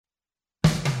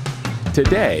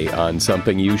Today on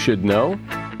Something You Should Know,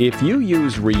 if you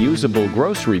use reusable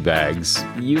grocery bags,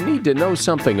 you need to know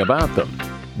something about them.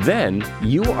 Then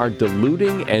you are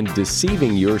deluding and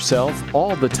deceiving yourself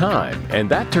all the time, and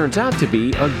that turns out to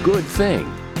be a good thing.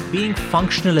 Being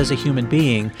functional as a human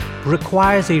being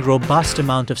requires a robust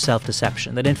amount of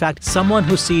self-deception. That in fact, someone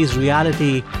who sees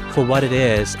reality for what it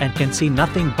is and can see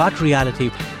nothing but reality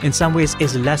in some ways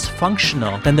is less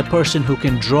functional than the person who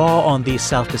can draw on these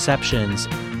self-deceptions.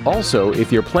 Also,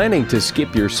 if you're planning to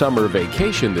skip your summer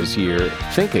vacation this year,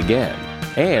 think again.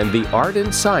 And the art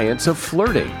and science of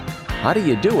flirting. How do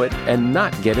you do it and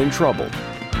not get in trouble?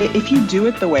 If you do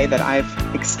it the way that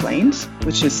I've explained,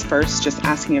 which is first just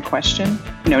asking a question,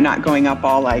 not going up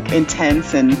all like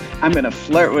intense and I'm going to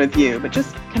flirt with you, but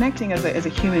just connecting as a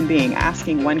human being,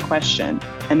 asking one question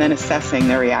and then assessing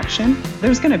their reaction,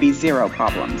 there's going to be zero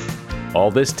problems. All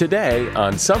this today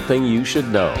on Something You Should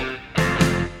Know.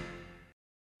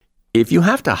 If you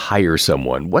have to hire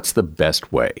someone, what's the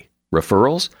best way?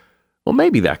 Referrals? Well,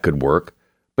 maybe that could work.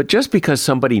 But just because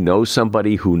somebody knows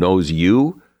somebody who knows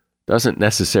you doesn't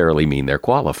necessarily mean they're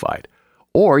qualified.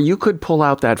 Or you could pull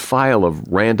out that file of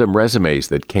random resumes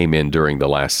that came in during the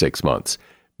last 6 months.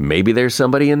 Maybe there's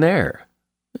somebody in there.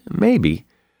 Maybe.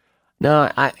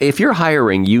 Now, if you're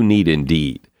hiring, you need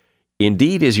Indeed.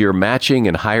 Indeed is your matching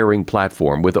and hiring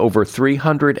platform with over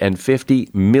 350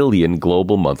 million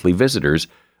global monthly visitors,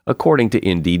 according to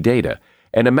Indeed data,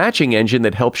 and a matching engine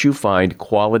that helps you find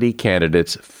quality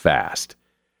candidates fast.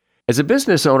 As a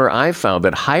business owner, I've found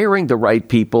that hiring the right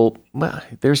people,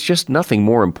 there's just nothing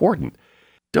more important.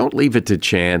 Don't leave it to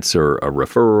chance or a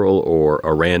referral or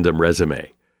a random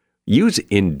resume. Use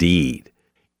Indeed.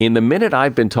 In the minute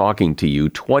I've been talking to you,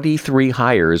 23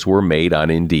 hires were made on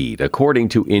Indeed, according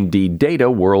to Indeed data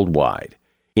worldwide.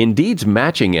 Indeed's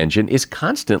matching engine is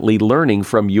constantly learning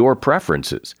from your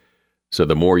preferences. So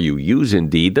the more you use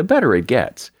Indeed, the better it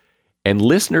gets. And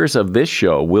listeners of this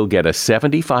show will get a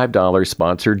 $75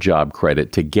 sponsored job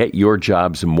credit to get your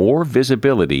jobs more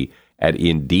visibility at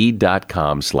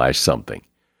Indeed.com/something.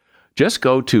 Just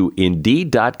go to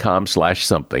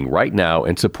Indeed.com/something right now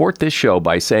and support this show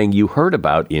by saying you heard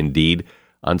about Indeed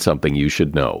on Something You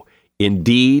Should Know.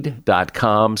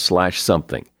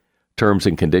 Indeed.com/something. Terms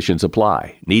and conditions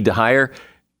apply. Need to hire?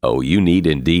 Oh, you need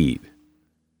Indeed.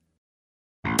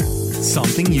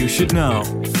 Something you should know.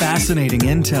 Fascinating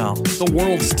intel, the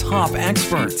world's top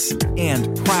experts,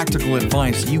 and practical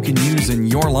advice you can use in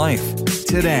your life.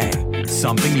 Today,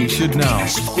 Something You Should Know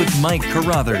with Mike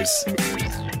Carruthers.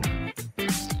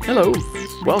 Hello.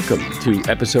 Welcome to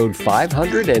episode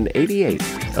 588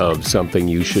 of Something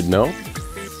You Should Know.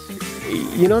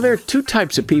 There are two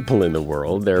types of people in the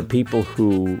world. There are people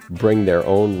who bring their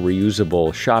own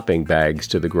reusable shopping bags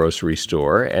to the grocery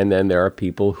store, and then there are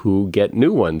people who get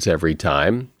new ones every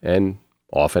time and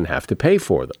often have to pay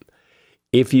for them.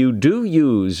 If you do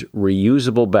use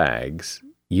reusable bags,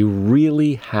 you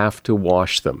really have to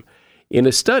wash them. In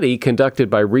a study conducted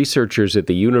by researchers at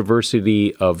the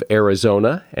University of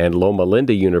Arizona and Loma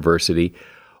Linda University,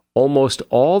 almost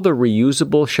all the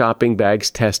reusable shopping bags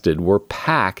tested were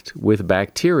packed with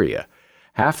bacteria.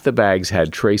 Half the bags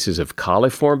had traces of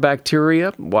coliform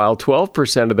bacteria, while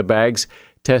 12% of the bags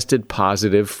tested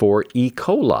positive for E.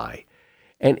 coli.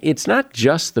 And it's not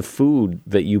just the food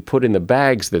that you put in the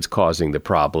bags that's causing the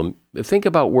problem. Think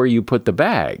about where you put the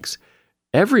bags.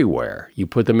 Everywhere. You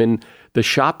put them in the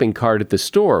shopping cart at the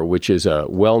store, which is a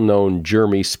well-known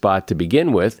germy spot to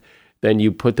begin with. Then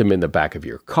you put them in the back of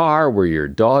your car where your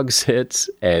dog sits,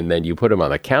 and then you put them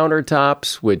on the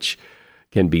countertops, which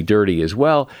can be dirty as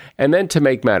well. And then to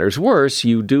make matters worse,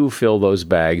 you do fill those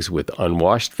bags with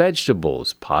unwashed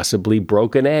vegetables, possibly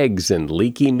broken eggs and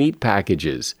leaky meat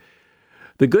packages.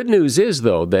 The good news is,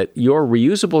 though, that your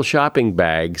reusable shopping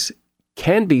bags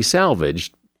can be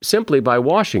salvaged simply by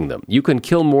washing them. You can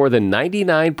kill more than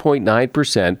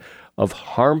 99.9% of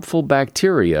harmful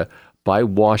bacteria by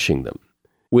washing them.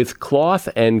 With cloth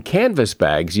and canvas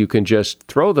bags, you can just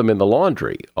throw them in the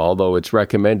laundry, although it's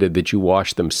recommended that you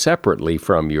wash them separately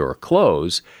from your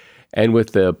clothes. And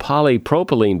with the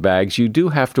polypropylene bags, you do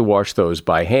have to wash those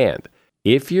by hand.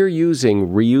 If you're using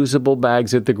reusable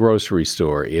bags at the grocery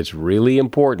store, it's really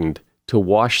important to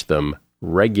wash them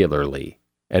regularly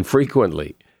and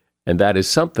frequently. And that is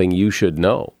something you should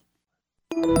know.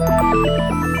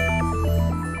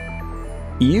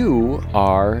 You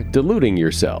are deluding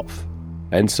yourself.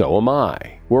 And so am I.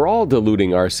 We're all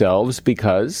deluding ourselves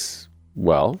because,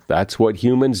 that's what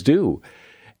humans do.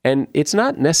 And it's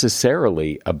not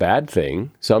necessarily a bad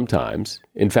thing sometimes.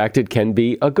 In fact, it can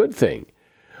be a good thing.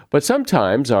 But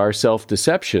sometimes our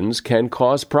self-deceptions can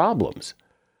cause problems.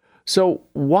 So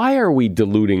why are we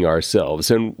deluding ourselves,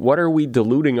 and what are we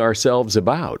deluding ourselves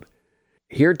about?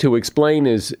 Here to explain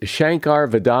is Shankar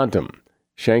Vedantam.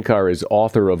 Shankar is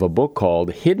author of a book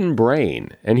called Hidden Brain,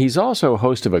 and he's also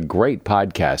host of a great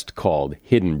podcast called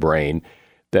Hidden Brain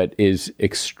that is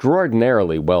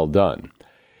extraordinarily well done.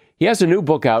 He has a new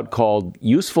book out called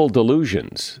Useful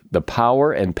Delusions, The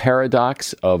Power and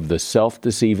Paradox of the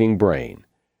Self-Deceiving Brain.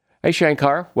 Hey,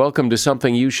 Shankar, welcome to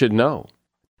Something You Should Know.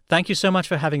 Thank you so much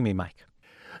for having me, Mike.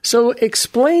 So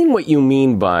explain what you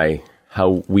mean by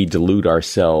how we delude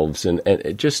ourselves, and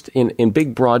just in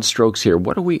big, broad strokes here,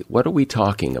 what are we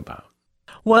talking about?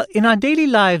 Well, in our daily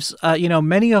lives,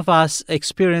 many of us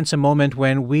experience a moment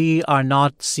when we are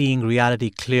not seeing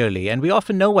reality clearly. And we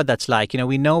often know what that's like.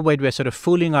 We know when we're sort of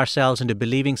fooling ourselves into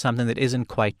believing something that isn't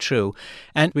quite true.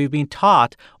 And we've been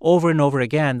taught over and over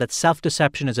again that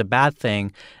self-deception is a bad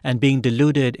thing and being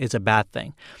deluded is a bad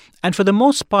thing. And for the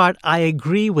most part, I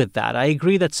agree with that. I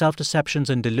agree that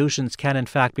self-deceptions and delusions can, in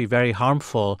fact, be very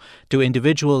harmful to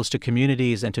individuals, to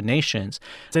communities, and to nations.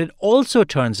 But it also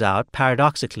turns out,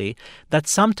 paradoxically, that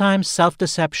sometimes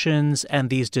self-deceptions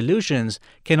and these delusions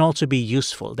can also be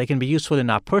useful. They can be useful in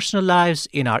our personal lives,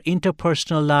 in our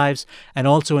interpersonal lives, and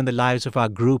also in the lives of our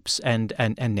groups and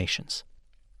nations.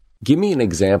 Give me an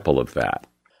example of that.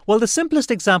 Well, the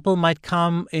simplest example might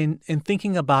come in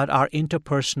thinking about our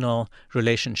interpersonal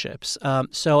relationships.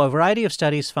 So a variety of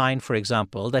studies find, for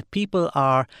example, that people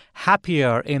are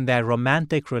happier in their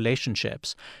romantic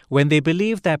relationships when they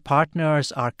believe their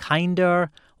partners are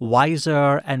kinder,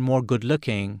 wiser, and more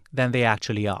good-looking than they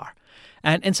actually are.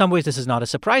 And in some ways, this is not a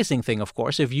surprising thing, of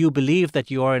course. If you believe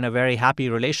that you are in a very happy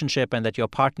relationship and that your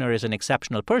partner is an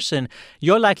exceptional person,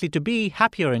 you're likely to be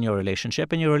happier in your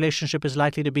relationship, and your relationship is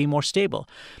likely to be more stable.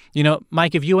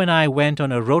 Mike, if you and I went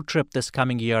on a road trip this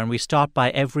coming year and we stopped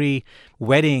by every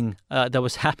wedding that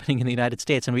was happening in the United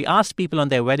States, and we asked people on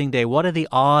their wedding day, what are the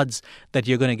odds that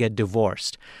you're going to get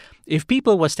divorced? If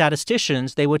people were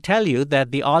statisticians, they would tell you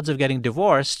that the odds of getting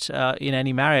divorced in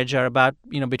any marriage are about,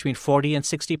 between 40 and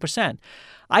 60%.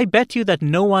 I bet you that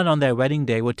no one on their wedding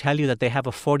day would tell you that they have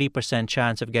a 40%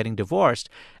 chance of getting divorced.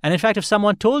 And in fact, if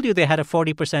someone told you they had a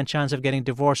 40% chance of getting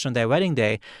divorced on their wedding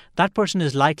day, that person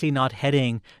is likely not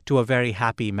heading to a very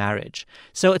happy marriage.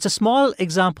 So it's a small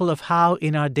example of how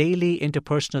in our daily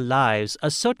interpersonal lives,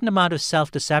 a certain amount of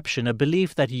self-deception, a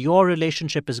belief that your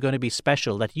relationship is going to be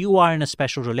special, that you are in a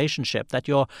special relationship, that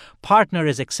your partner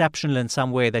is exceptional in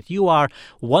some way, that you are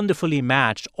wonderfully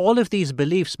matched, all of these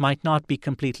beliefs might not be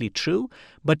completely true.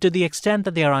 But to the extent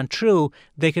that they are untrue,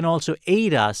 they can also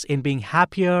aid us in being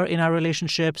happier in our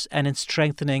relationships and in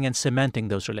strengthening and cementing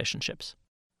those relationships.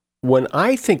 When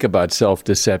I think about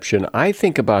self-deception, I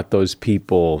think about those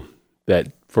people that,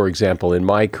 for example, in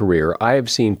my career, I have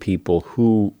seen people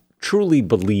who truly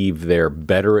believe they're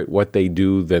better at what they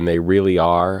do than they really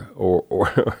are, or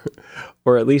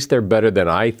at least they're better than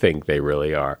I think they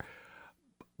really are.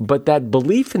 But that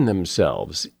belief in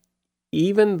themselves,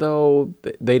 even though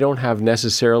they don't have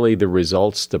necessarily the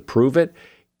results to prove it,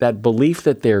 that belief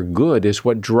that they're good is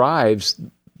what drives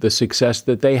the success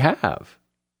that they have.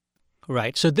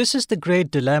 Right. So this is the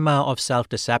great dilemma of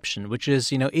self-deception, which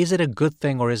is, is it a good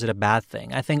thing or is it a bad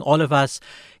thing? I think all of us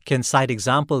can cite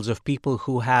examples of people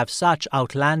who have such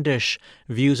outlandish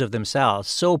views of themselves,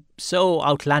 so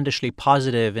outlandishly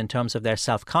positive in terms of their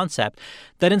self-concept,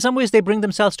 that in some ways they bring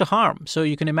themselves to harm. So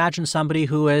you can imagine somebody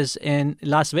who is in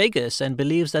Las Vegas and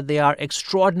believes that they are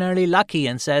extraordinarily lucky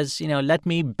and says, let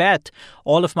me bet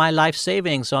all of my life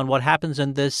savings on what happens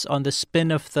on the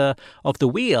spin of the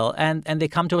wheel, and they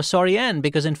come to a sorry end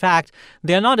because, in fact,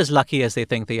 they're not as lucky as they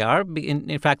think they are.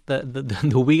 In fact,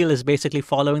 the wheel is basically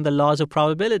following the laws of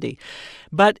probability.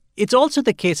 But it's also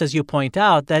the case, as you point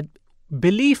out, that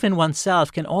belief in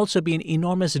oneself can also be an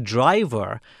enormous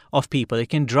driver of people. It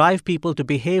can drive people to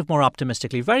behave more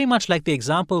optimistically, very much like the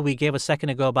example we gave a second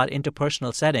ago about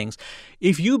interpersonal settings.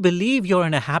 If you believe you're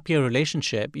in a happier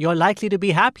relationship, you're likely to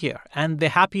be happier. And the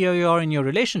happier you're in your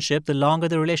relationship, the longer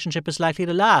the relationship is likely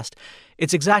to last.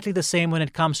 It's exactly the same when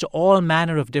it comes to all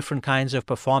manner of different kinds of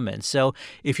performance. So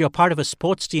if you're part of a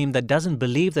sports team that doesn't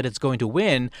believe that it's going to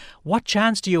win, what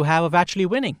chance do you have of actually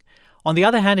winning? On the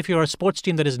other hand, if you're a sports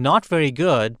team that is not very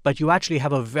good, but you actually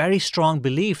have a very strong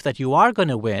belief that you are going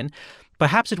to win,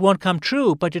 perhaps it won't come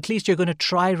true, but at least you're going to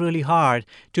try really hard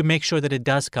to make sure that it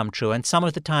does come true. And some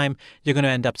of the time, you're going to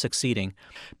end up succeeding.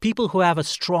 People who have a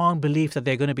strong belief that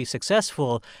they're going to be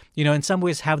successful, in some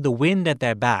ways have the wind at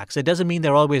their backs. It doesn't mean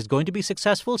they're always going to be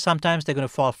successful. Sometimes they're going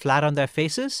to fall flat on their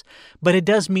faces. But it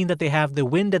does mean that they have the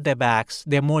wind at their backs.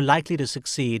 They're more likely to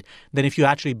succeed than if you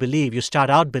actually believe, you start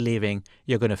out believing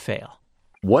you're going to fail.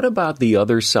 What about the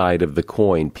other side of the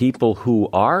coin? People who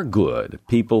are good,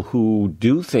 people who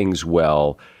do things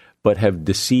well, but have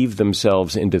deceived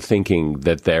themselves into thinking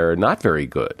that they're not very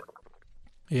good.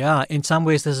 Yeah, in some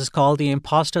ways, this is called the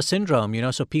imposter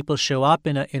syndrome. So people show up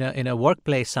in a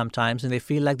workplace sometimes, and they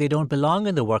feel like they don't belong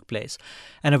in the workplace.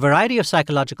 And a variety of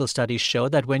psychological studies show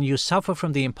that when you suffer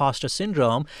from the imposter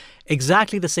syndrome,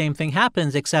 exactly the same thing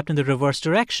happens, except in the reverse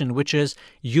direction, which is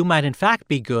you might in fact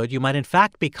be good, you might in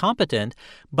fact be competent,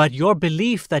 but your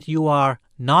belief that you are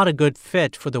not a good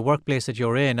fit for the workplace that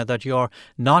you're in, or that you're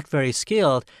not very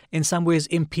skilled, in some ways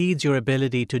impedes your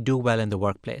ability to do well in the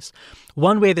workplace.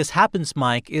 One way this happens,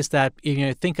 Mike, is that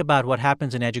think about what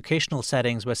happens in educational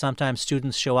settings where sometimes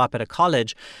students show up at a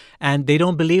college and they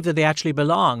don't believe that they actually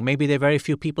belong. Maybe there are very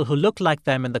few people who look like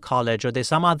them in the college, or there's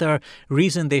some other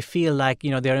reason they feel like,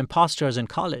 they're imposters in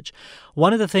college.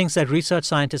 One of the things that research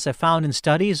scientists have found in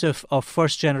studies of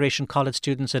first-generation college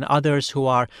students and others who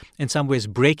are in some ways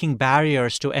breaking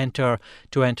barriers to enter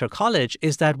college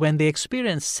is that when they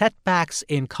experience setbacks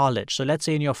in college, so let's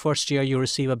say in your first year you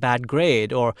receive a bad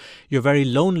grade, or you're very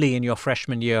lonely in your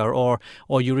freshman year, or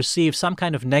you receive some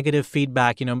kind of negative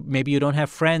feedback, maybe you don't have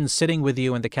friends sitting with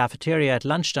you in the cafeteria at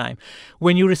lunchtime.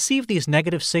 When you receive these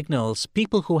negative signals,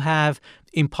 people who have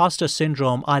imposter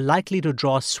syndrome are likely to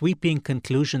draw sweeping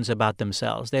conclusions about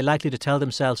themselves. They're likely to tell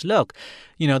themselves, look,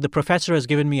 the professor has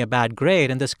given me a bad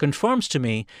grade, and this confirms to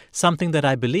me something that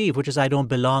I believe, which is I don't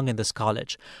belong in this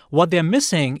college. What they're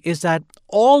missing is that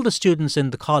all the students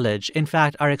in the college, in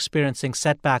fact, are experiencing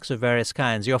setbacks of various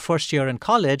kinds. Your first year in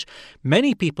college,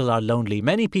 many people are lonely.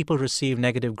 Many people receive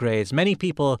negative grades. Many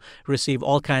people receive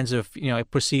all kinds of,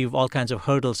 perceive all kinds of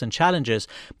hurdles and challenges.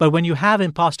 But when you have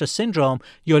imposter syndrome,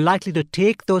 you're likely to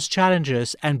take those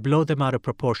challenges and blow them out of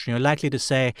proportion. You're likely to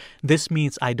say, this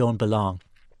means I don't belong.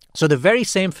 So the very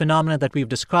same phenomena that we've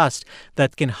discussed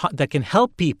that can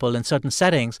help people in certain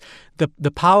settings,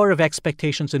 the power of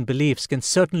expectations and beliefs can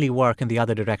certainly work in the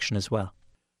other direction as well.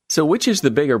 So which is the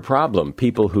bigger problem?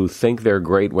 People who think they're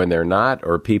great when they're not,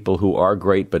 or people who are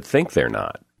great but think they're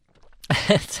not?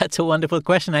 That's a wonderful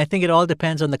question. I think it all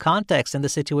depends on the context and the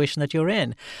situation that you're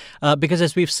in. Because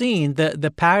as we've seen,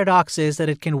 the paradox is that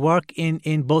it can work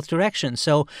in both directions.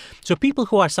 So people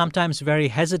who are sometimes very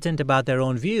hesitant about their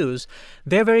own views,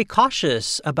 they're very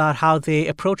cautious about how they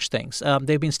approach things. There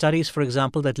have been studies, for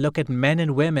example, that look at men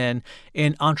and women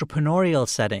in entrepreneurial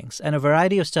settings. And a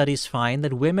variety of studies find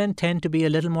that women tend to be a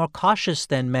little more cautious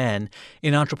than men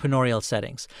in entrepreneurial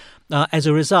settings. As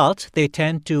a result, they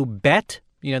tend to bet.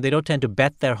 They don't tend to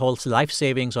bet their whole life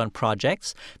savings on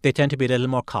projects. They tend to be a little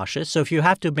more cautious. So if you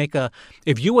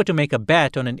were to make a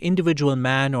bet on an individual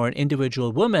man or an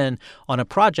individual woman on a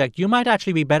project, you might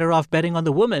actually be better off betting on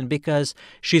the woman because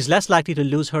she's less likely to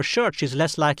lose her shirt. She's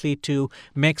less likely to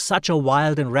make such a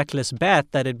wild and reckless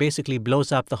bet that it basically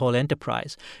blows up the whole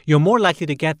enterprise. You're more likely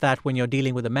to get that when you're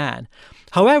dealing with a man.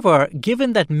 However,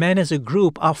 given that men as a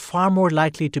group are far more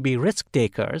likely to be risk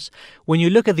takers, when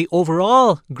you look at the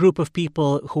overall group of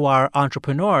people who are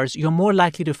entrepreneurs, you're more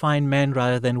likely to find men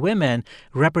rather than women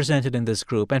represented in this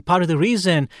group. And part of the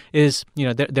reason is,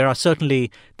 there are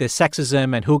certainly the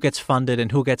sexism and who gets funded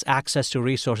and who gets access to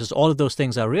resources. All of those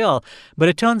things are real. But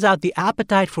it turns out the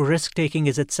appetite for risk-taking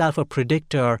is itself a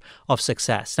predictor of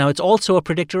success. Now, it's also a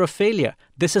predictor of failure.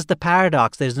 This is the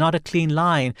paradox. There's not a clean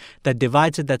line that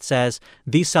divides it that says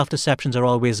these self-deceptions are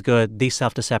always good, these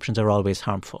self-deceptions are always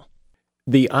harmful.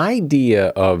 The idea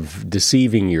of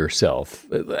deceiving yourself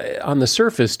on the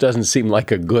surface doesn't seem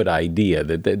like a good idea.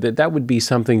 That would be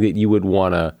something that you would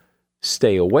want to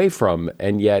stay away from.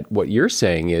 And yet what you're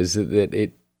saying is that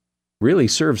it really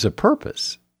serves a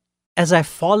purpose. As I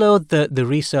followed the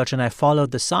research and I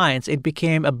followed the science, it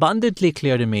became abundantly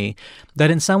clear to me that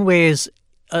in some ways,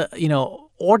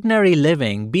 ordinary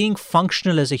living, being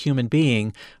functional as a human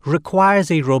being,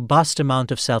 requires a robust amount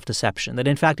of self-deception. That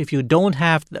in fact, if you don't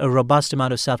have a robust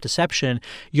amount of self-deception,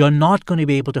 you're not going to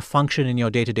be able to function in your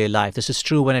day-to-day life. This is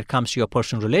true when it comes to your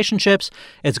personal relationships.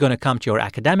 It's going to come to your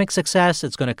academic success.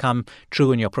 It's going to come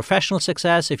true in your professional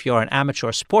success. If you're an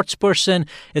amateur sports person,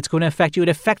 it's going to affect you. It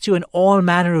affects you in all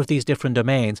manner of these different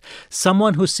domains.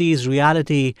 Someone who sees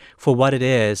reality for what it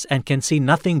is and can see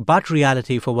nothing but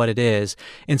reality for what it is,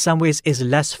 in some ways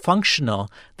is less functional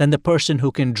than the person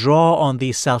who can draw on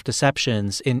these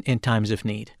self-deceptions in times of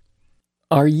need.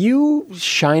 Are you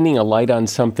shining a light on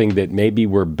something that maybe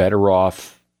we're better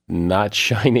off not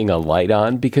shining a light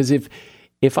on? Because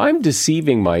if I'm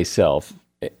deceiving myself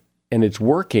and it's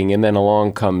working, and then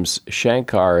along comes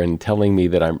Shankar and telling me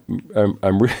that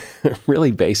I'm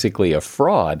really basically a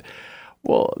fraud,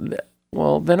 well,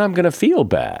 then I'm going to feel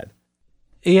bad.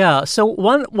 Yeah. So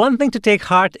one thing to take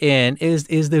heart in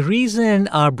is the reason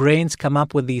our brains come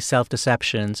up with these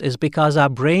self-deceptions is because our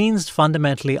brains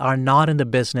fundamentally are not in the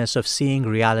business of seeing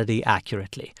reality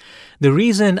accurately. The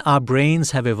reason our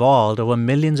brains have evolved over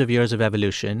millions of years of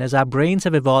evolution is our brains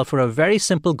have evolved for a very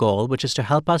simple goal, which is to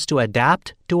help us to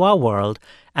adapt to our world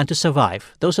and to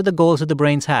survive. Those are the goals that the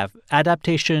brains have: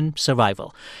 adaptation,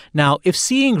 survival. Now, if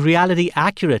seeing reality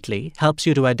accurately helps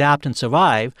you to adapt and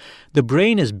survive, the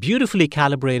brain is beautifully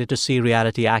calibrated to see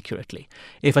reality accurately.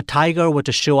 If a tiger were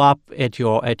to show up at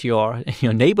your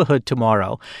neighborhood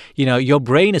tomorrow, your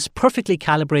brain is perfectly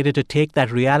calibrated to take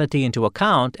that reality into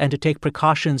account and to take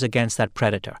precautions against that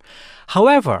predator.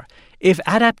 However, if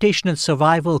adaptation and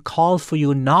survival call for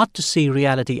you not to see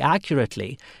reality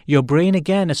accurately, your brain,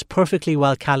 again, is perfectly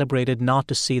well calibrated not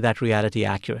to see that reality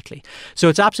accurately. So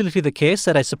it's absolutely the case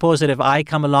that I suppose that if I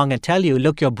come along and tell you,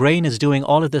 look, your brain is doing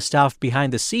all of this stuff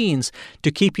behind the scenes to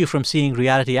keep you from seeing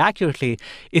reality accurately,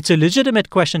 it's a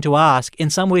legitimate question to ask. In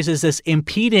some ways, is this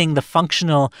impeding the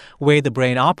functional way the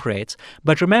brain operates?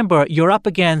 But remember, you're up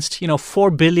against, 4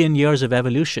 billion years of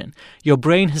evolution. Your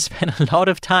brain has spent a lot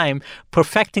of time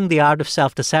perfecting the art of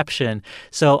self-deception.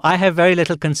 So I have very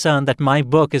little concern that my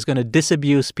book is going to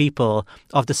disabuse people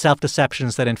of the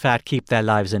self-deceptions that in fact keep their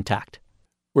lives intact.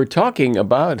 We're talking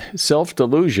about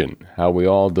self-delusion, how we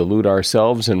all delude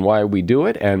ourselves and why we do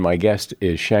it, and my guest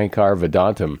is Shankar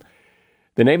Vedantam.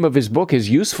 The name of his book is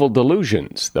Useful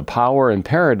Delusions, The Power and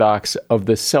Paradox of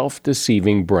the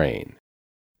Self-Deceiving Brain.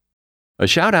 A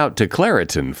shout out to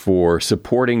Claritin for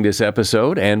supporting this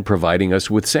episode and providing us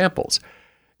with samples.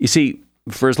 You see,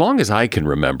 for as long as I can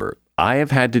remember, I have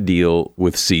had to deal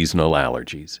with seasonal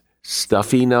allergies.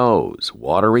 Stuffy nose,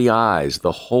 watery eyes,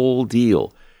 the whole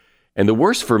deal. And the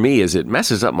worst for me is it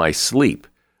messes up my sleep.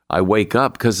 I wake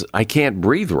up because I can't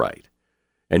breathe right.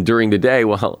 And during the day,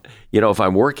 if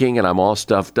I'm working and I'm all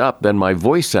stuffed up, then my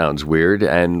voice sounds weird,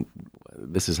 and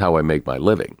this is how I make my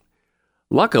living.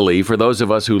 Luckily, for those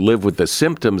of us who live with the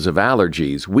symptoms of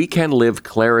allergies, we can live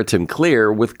Claritin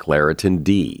Clear with Claritin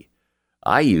D.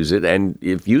 I use it, and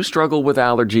if you struggle with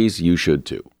allergies, you should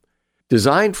too.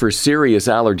 Designed for serious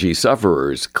allergy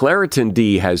sufferers, Claritin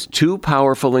D has 2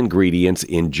 powerful ingredients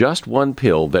in just one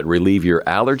pill that relieve your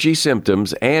allergy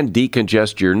symptoms and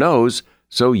decongest your nose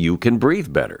so you can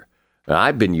breathe better.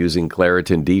 I've been using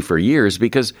Claritin D for years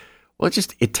because,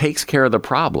 it takes care of the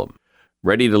problem.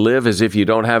 Ready to live as if you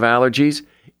don't have allergies?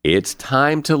 It's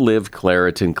time to live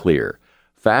Claritin Clear.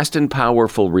 Fast and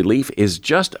powerful relief is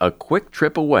just a quick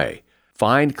trip away.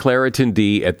 Find Claritin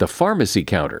D at the pharmacy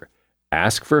counter.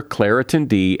 Ask for Claritin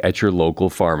D at your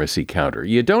local pharmacy counter.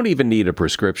 You don't even need a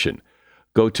prescription.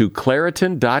 Go to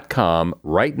Claritin.com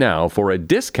right now for a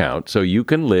discount so you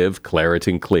can live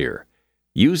Claritin Clear.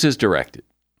 Use as directed.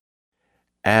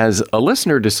 As a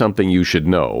listener to Something You Should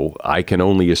Know, I can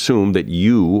only assume that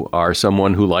you are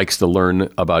someone who likes to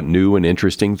learn about new and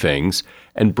interesting things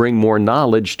and bring more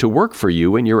knowledge to work for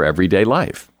you in your everyday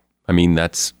life.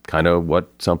 That's kind of what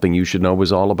Something You Should Know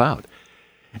is all about.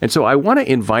 And so I want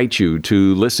to invite you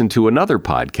to listen to another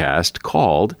podcast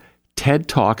called TED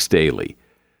Talks Daily.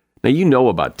 Now, you know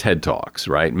about TED Talks,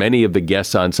 right? Many of the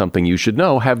guests on Something You Should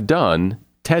Know have done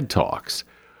TED Talks.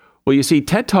 Well, you see,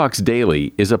 TED Talks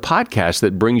Daily is a podcast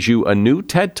that brings you a new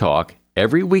TED Talk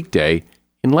every weekday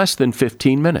in less than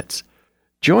 15 minutes.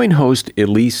 Join host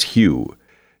Elise Hugh.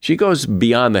 She goes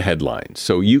beyond the headlines,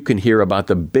 so you can hear about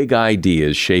the big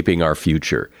ideas shaping our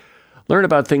future. Learn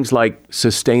about things like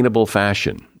sustainable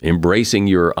fashion, embracing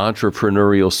your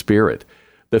entrepreneurial spirit,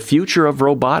 the future of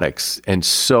robotics, and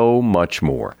so much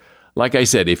more. Like I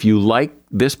said, if you like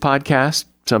this podcast,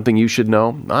 Something You Should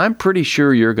Know, I'm pretty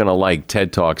sure you're going to like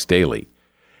TED Talks Daily.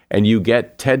 And you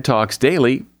get TED Talks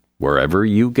Daily wherever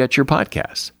you get your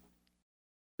podcasts.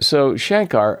 So,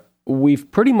 Shankar, we've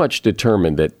pretty much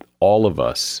determined that all of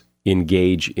us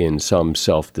engage in some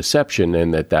self-deception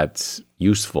and that's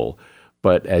useful.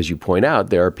 But as you point out,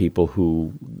 there are people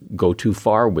who go too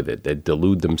far with it, that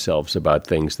delude themselves about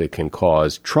things that can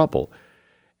cause trouble.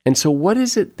 And so what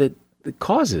is it that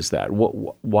causes that?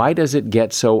 Why does it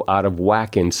get so out of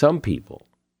whack in some people?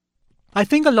 I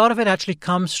think a lot of it actually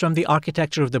comes from the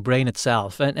architecture of the brain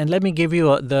itself. And let me give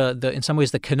you in some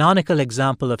ways, the canonical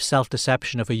example of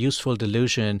self-deception, of a useful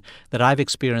delusion that I've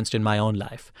experienced in my own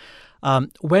life.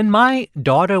 When my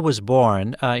daughter was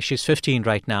born, she's 15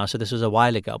 right now, so this was a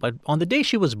while ago, but on the day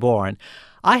she was born,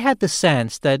 I had the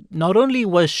sense that not only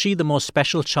was she the most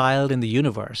special child in the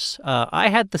universe, I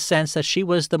had the sense that she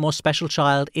was the most special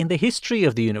child in the history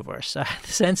of the universe. I had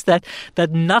the sense that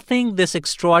nothing this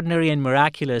extraordinary and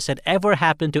miraculous had ever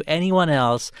happened to anyone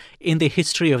else in the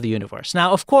history of the universe.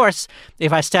 Now, of course,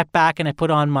 if I step back and I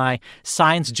put on my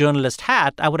science journalist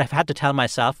hat, I would have had to tell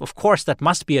myself, of course, that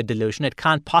must be a delusion. It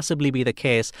can't possibly be the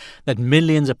case that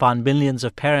millions upon millions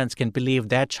of parents can believe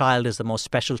their child is the most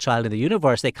special child in the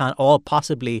universe. They can't all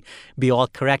possibly be all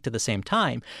correct at the same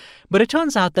time. But it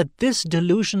turns out that this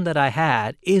delusion that I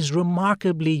had is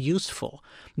remarkably useful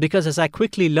because, as I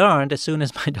quickly learned as soon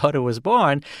as my daughter was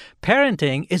born,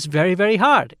 parenting is very, very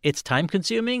hard. It's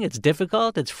time-consuming, it's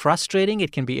difficult, it's frustrating,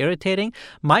 it can be irritating.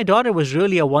 My daughter was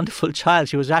really a wonderful child.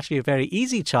 She was actually a very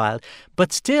easy child.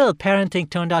 But still, parenting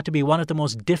turned out to be one of the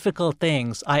most difficult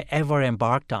things I ever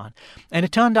embarked on. And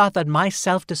it turned out that my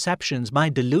self-deceptions, my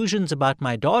delusions about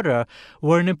my daughter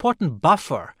were an important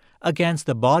buffer against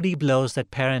the body blows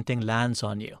that parenting lands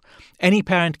on you. Any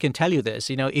parent can tell you this.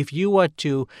 If you were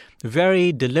to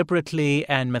very deliberately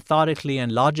and methodically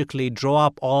and logically draw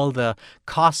up all the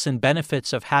costs and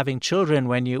benefits of having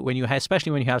children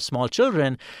especially when you have small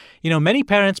children, many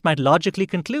parents might logically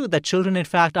conclude that children, in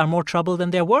fact, are more trouble than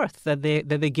they're worth, that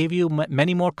they give you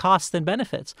many more costs than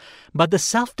benefits. But the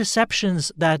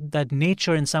self-deceptions that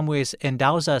nature in some ways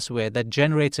endows us with, that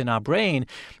generates in our brain,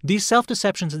 these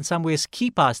self-deceptions in some ways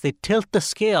keep us. They tilt the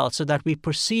scale so that we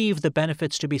perceive the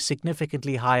benefits to be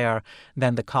significantly higher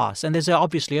than the costs. And there's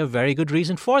obviously a very good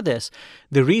reason for this.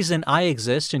 The reason I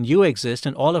exist and you exist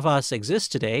and all of us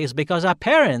exist today is because our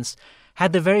parents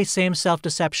had the very same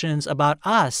self-deceptions about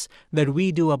us that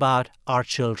we do about our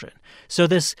children. So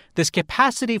this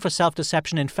capacity for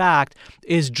self-deception, in fact,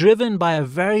 is driven by a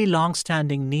very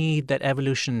long-standing need that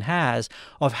evolution has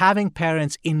of having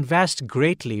parents invest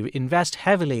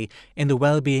heavily in the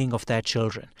well-being of their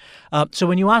children. So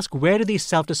when you ask where do these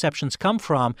self-deceptions come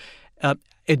from,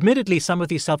 admittedly, some of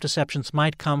these self-deceptions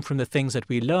might come from the things that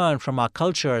we learn from our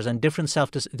cultures, and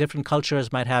different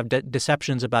cultures might have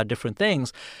deceptions about different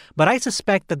things. But I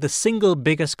suspect that the single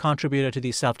biggest contributor to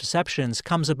these self-deceptions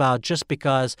comes about just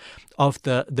because of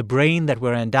the brain that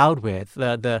we're endowed with,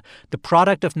 the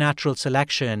product of natural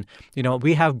selection.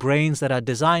 We have brains that are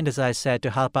designed, as I said, to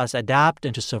help us adapt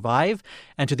and to survive.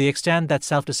 And to the extent that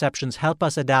self-deceptions help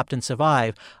us adapt and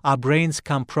survive, our brains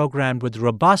come programmed with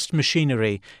robust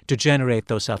machinery to generate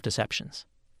those self-deceptions.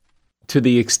 To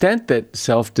the extent that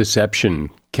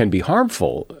self-deception can be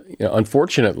harmful,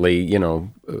 unfortunately,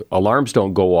 alarms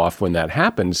don't go off when that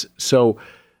happens. So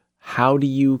how do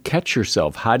you catch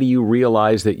yourself? How do you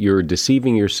realize that you're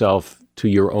deceiving yourself to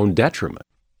your own detriment?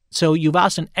 So you've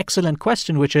asked an excellent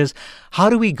question, which is, how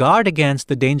do we guard against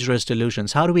the dangerous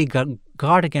delusions? How do we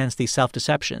guard against these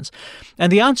self-deceptions?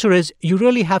 And the answer is, you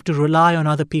really have to rely on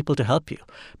other people to help you.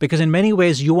 Because in many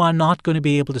ways, you are not going to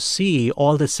be able to see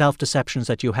all the self-deceptions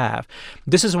that you have.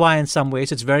 This is why, in some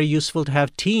ways, it's very useful to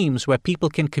have teams where people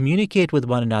can communicate with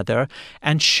one another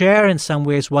and share, in some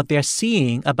ways, what they're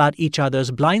seeing about each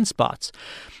other's blind spots.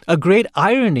 A great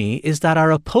irony is that our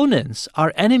opponents,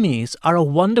 our enemies, are a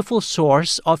wonderful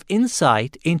source of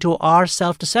insight into our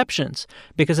self-deceptions.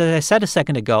 Because as I said a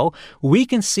second ago, we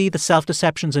can see the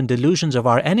self-deceptions and delusions of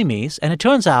our enemies, and it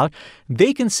turns out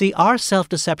they can see our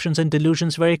self-deceptions and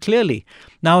delusions very clearly.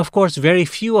 Now, of course, very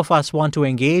few of us want to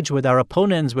engage with our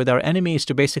opponents, with our enemies,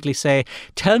 to basically say,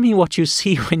 tell me what you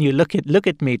see when you look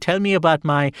at me. Tell me about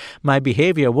my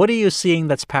behavior. What are you seeing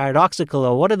that's paradoxical,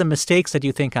 or what are the mistakes that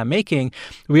you think I'm making?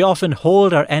 We often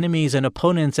hold our enemies and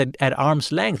opponents at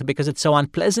arm's length because it's so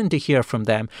unpleasant to hear from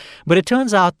them. But it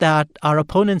turns out that our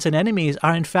opponents and enemies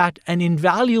are, in fact, an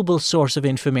invaluable source of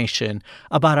information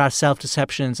about our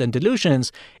self-deceptions and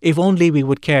delusions, if only we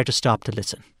would care to stop to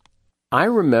listen. I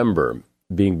remember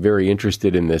being very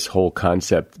interested in this whole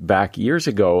concept. Back years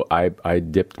ago, I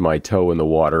dipped my toe in the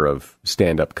water of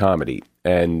stand-up comedy,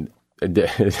 and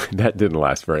that didn't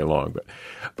last very long.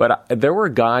 But there were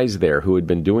guys there who had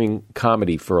been doing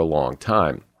comedy for a long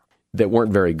time that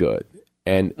weren't very good,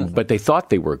 but they thought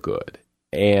they were good.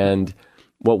 And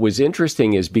what was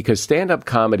interesting is because stand-up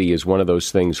comedy is one of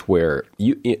those things where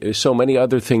so many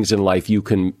other things in life you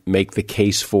can make the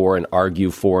case for and argue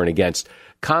for and against.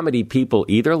 Comedy people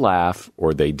either laugh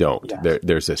or they don't. Yes.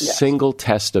 There's a single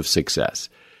test of success.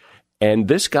 And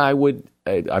this guy would,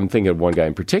 I'm thinking of one guy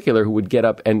in particular who would get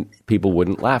up and people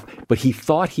wouldn't laugh, but he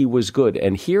thought he was good.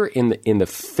 And here in the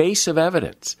face of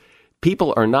evidence,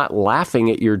 people are not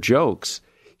laughing at your jokes.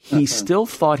 He still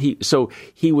thought so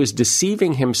he was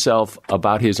deceiving himself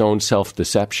about his own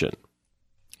self-deception.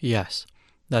 Yes,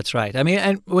 that's right. I mean,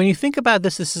 and when you think about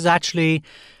this is actually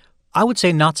I would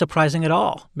say not surprising at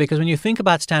all, because when you think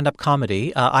about stand-up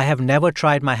comedy, I have never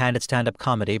tried my hand at stand-up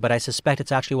comedy, but I suspect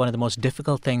it's actually one of the most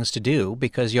difficult things to do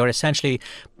because you're essentially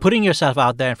putting yourself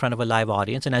out there in front of a live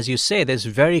audience. And as you say, there's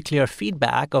very clear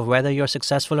feedback of whether you're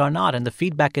successful or not, and the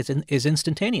feedback is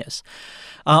instantaneous.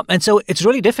 And so it's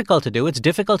really difficult to do. It's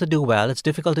difficult to do well. It's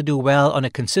difficult to do well on a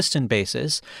consistent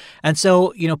basis. And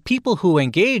so, people who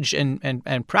engage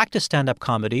and practice stand-up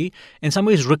comedy in some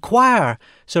ways require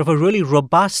sort of a really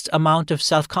robust amount of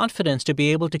self-confidence to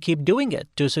be able to keep doing it,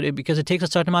 because it takes a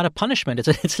certain amount of punishment.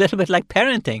 It's a little bit like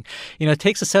parenting. It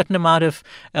takes a certain amount of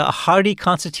a hardy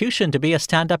constitution to be a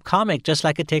stand-up comic, just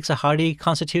like it takes a hardy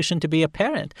constitution to be a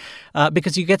parent,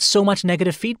 because you get so much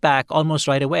negative feedback almost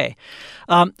right away.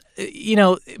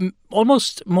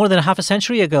 Almost more than half a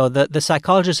century ago, the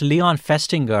psychologist Leon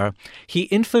Festinger, he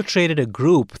infiltrated a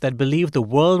group that believed the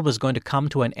world was going to come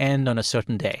to an end on a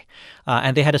certain day.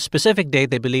 And they had a specific date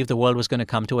they believed the world was going to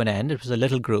come to an end. It was a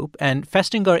little group. And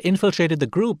Festinger infiltrated the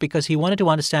group because he wanted to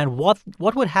understand what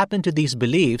would happen to these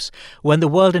beliefs when the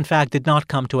world, in fact, did not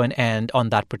come to an end on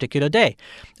that particular day.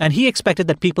 And he expected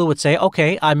that people would say,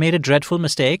 okay, I made a dreadful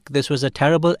mistake. This was a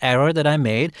terrible error that I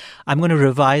made. I'm going to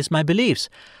revise my beliefs.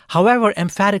 However,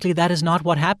 emphatically, that is not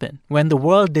what happened. When the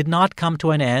world did not come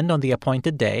to an end on the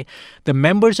appointed day, the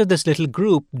members of this little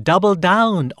group doubled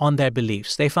down on their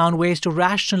beliefs. They found ways to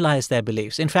rationalize their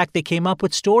beliefs. In fact, they came up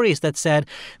with stories that said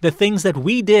the things that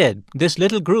we did, this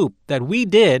little group that we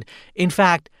did, in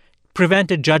fact,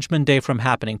 prevented Judgment Day from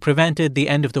happening, prevented the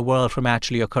end of the world from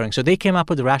actually occurring. So they came up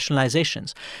with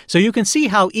rationalizations. So you can see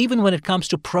how even when it comes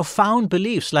to profound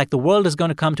beliefs like the world is going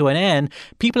to come to an end,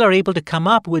 people are able to come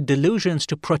up with delusions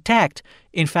to protect,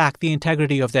 in fact, the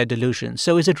integrity of their delusions.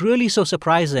 So is it really so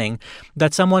surprising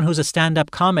that someone who's a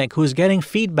stand-up comic who's getting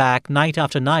feedback night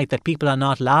after night that people are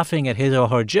not laughing at his or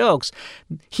her jokes,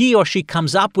 he or she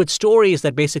comes up with stories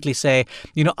that basically say,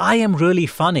 I am really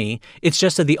funny. It's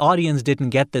just that the audience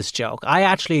didn't get this joke. I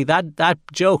actually, that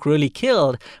joke really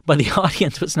killed, but the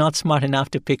audience was not smart enough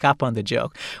to pick up on the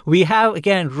joke. We have,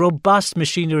 again, robust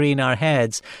machinery in our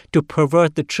heads to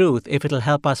pervert the truth if it'll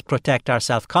help us protect our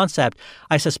self-concept.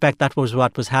 I suspect that was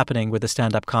what was happening with the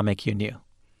stand-up comic you knew.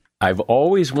 I've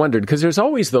always wondered, because there's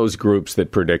always those groups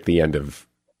that predict the end of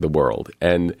the world,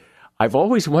 and I've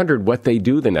always wondered what they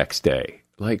do the next day.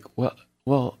 Like,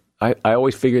 well, I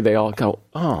always figure they all go,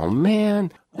 oh,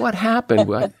 man, what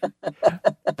happened?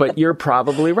 But you're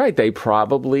probably right. They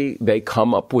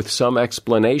come up with some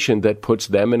explanation that puts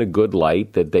them in a good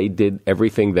light, that they did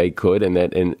everything they could,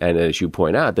 and as you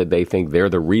point out, that they think they're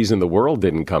the reason the world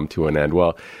didn't come to an end.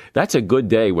 Well, that's a good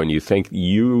day when you think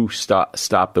you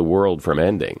stop the world from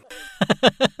ending.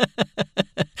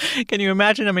 Can you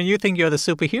imagine? I mean, you think you're the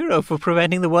superhero for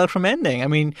preventing the world from ending. I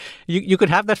mean, you could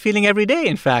have that feeling every day,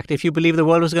 in fact. If you believe the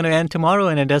world was going to end tomorrow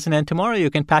and it doesn't end tomorrow, you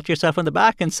can pat yourself on the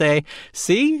back and say,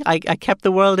 see, I kept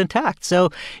the world intact.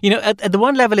 So, at the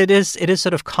one level, it is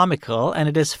sort of comical, and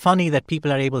it is funny that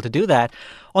people are able to do that.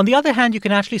 On the other hand, you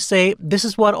can actually say this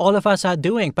is what all of us are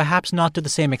doing, perhaps not to the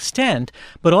same extent,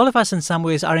 but all of us in some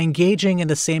ways are engaging in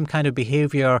the same kind of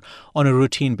behavior on a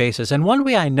routine basis. And one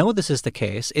way I know this is the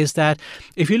case is that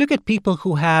if you look at people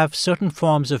who have certain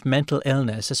forms of mental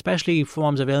illness, especially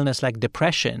forms of illness like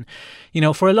depression,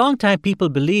 for a long time people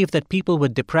believed that people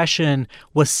with depression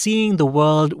were seeing the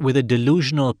world with a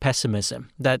delusional pessimism.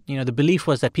 That, the belief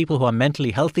was that people who are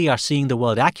mentally healthy are seeing the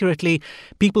world accurately.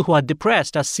 People who are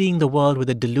depressed are seeing the world with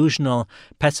a delusional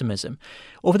pessimism.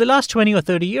 Over the last 20 or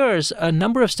 30 years, a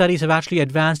number of studies have actually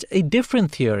advanced a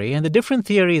different theory, and the different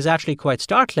theory is actually quite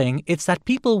startling. It's that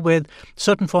people with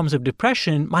certain forms of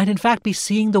depression might in fact be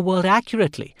seeing the world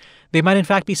accurately. They might in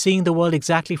fact be seeing the world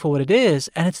exactly for what it is,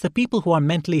 and it's the people who are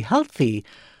mentally healthy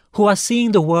who are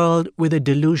seeing the world with a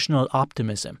delusional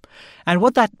optimism. And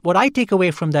what I take away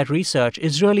from that research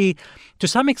is really, to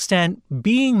some extent,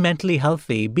 being mentally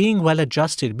healthy, being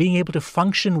well-adjusted, being able to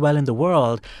function well in the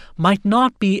world might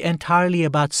not be entirely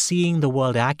about seeing the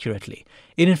world accurately.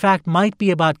 It, in fact, might be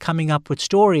about coming up with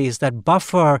stories that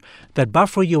buffer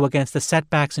you against the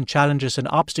setbacks and challenges and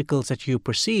obstacles that you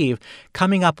perceive,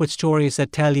 coming up with stories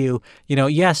that tell you,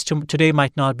 yes, today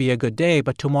might not be a good day,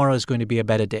 but tomorrow is going to be a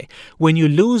better day. When you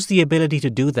lose the ability to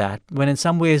do that, when in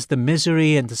some ways the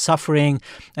misery and the suffering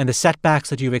and the setbacks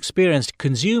that you've experienced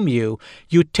consume you,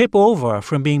 you tip over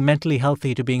from being mentally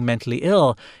healthy to being mentally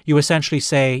ill. You essentially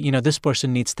say, this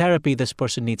person needs therapy, this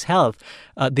person needs help,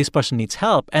 this person needs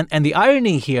help. And the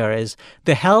irony here is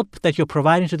the help that you're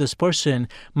providing to this person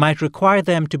might require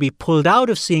them to be pulled out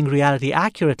of seeing reality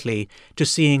accurately to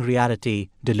seeing reality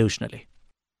delusionally.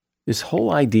 This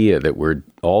whole idea that we're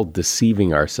all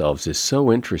deceiving ourselves is so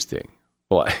interesting.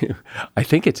 Well, I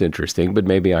think it's interesting, but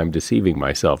maybe I'm deceiving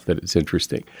myself that it's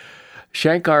interesting.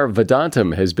 Shankar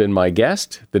Vedantam has been my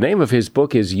guest. The name of his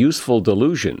book is Useful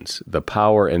Delusions, The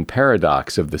Power and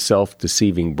Paradox of the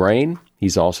Self-Deceiving Brain.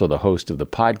 He's also the host of the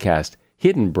podcast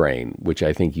Hidden Brain, which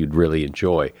I think you'd really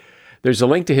enjoy. There's a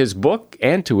link to his book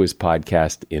and to his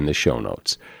podcast in the show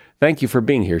notes. Thank you for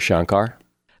being here, Shankar.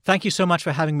 Thank you so much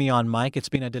for having me on, Mike. It's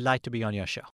been a delight to be on your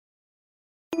show.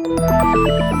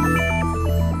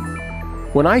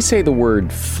 When I say the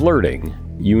word flirting,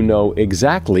 you know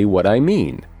exactly what I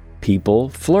mean. People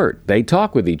flirt. They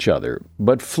talk with each other.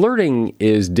 But flirting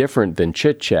is different than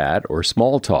chit-chat or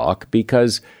small talk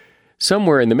because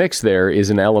somewhere in the mix there is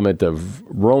an element of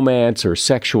romance or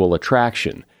sexual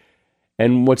attraction.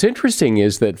 And what's interesting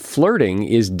is that flirting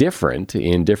is different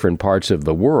in different parts of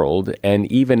the world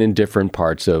and even in different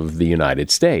parts of the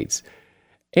United States.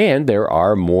 And there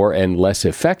are more and less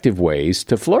effective ways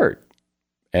to flirt.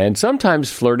 And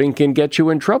sometimes flirting can get you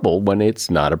in trouble when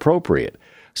it's not appropriate.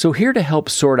 So here to help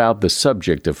sort out the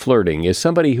subject of flirting is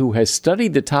somebody who has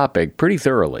studied the topic pretty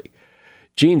thoroughly.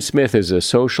 Gene Smith is a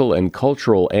social and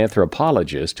cultural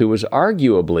anthropologist who is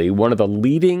arguably one of the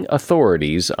leading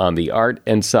authorities on the art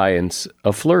and science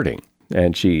of flirting.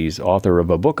 And she's author of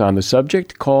a book on the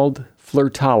subject called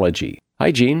Flirtology.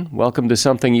 Hi, Gene. Welcome to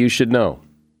Something You Should Know.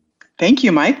 Thank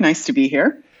you, Mike. Nice to be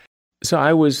here. So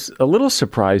I was a little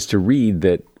surprised to read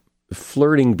that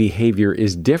flirting behavior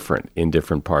is different in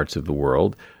different parts of the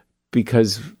world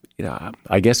because,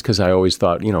 I guess because I always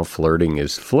thought, flirting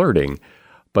is flirting,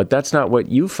 but that's not what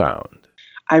you found.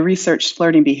 I researched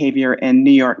flirting behavior in New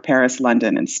York, Paris,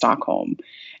 London, and Stockholm.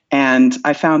 And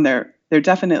I found there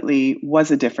definitely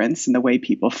was a difference in the way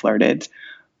people flirted.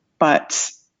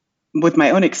 But with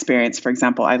my own experience, for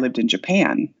example, I lived in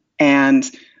Japan, and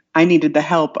I needed the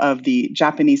help of the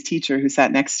Japanese teacher who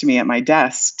sat next to me at my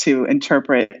desk to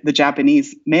interpret the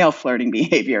Japanese male flirting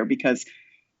behavior because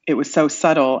it was so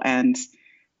subtle and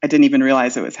I didn't even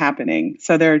realize it was happening.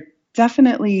 So there are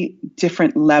definitely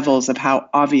different levels of how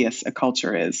obvious a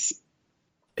culture is.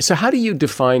 So how do you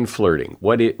define flirting?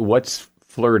 What's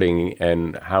flirting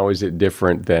and how is it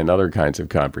different than other kinds of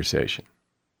conversation?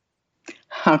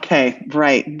 Okay,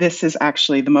 right. This is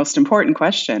actually the most important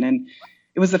question. And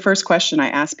it was the first question I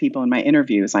asked people in my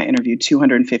interviews. I interviewed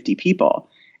 250 people.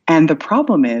 And the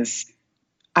problem is,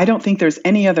 I don't think there's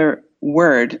any other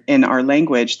word in our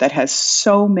language that has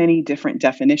so many different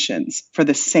definitions for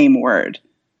the same word.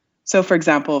 So, for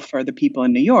example, for the people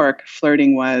in New York,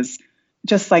 flirting was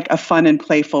just like a fun and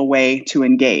playful way to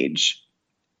engage.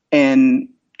 In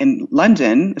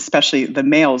London, especially the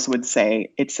males would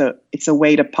say it's a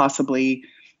way to possibly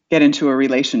get into a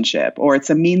relationship, or it's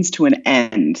a means to an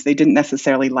end. They didn't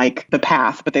necessarily like the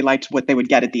path, but they liked what they would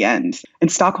get at the end. In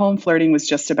Stockholm, flirting was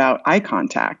just about eye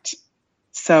contact.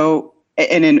 So,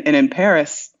 and in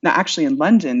Paris, now actually in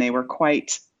London, they were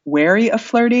quite wary of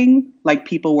flirting, like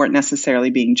people weren't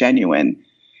necessarily being genuine.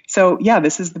 So yeah,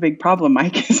 this is the big problem,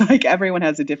 Mike, is like everyone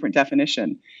has a different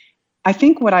definition. I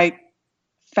think what I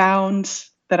found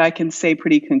that I can say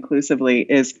pretty conclusively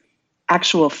is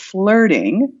actual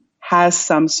flirting has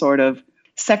some sort of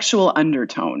sexual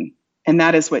undertone. And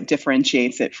that is what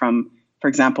differentiates it from, for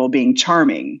example, being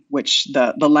charming, which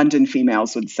the London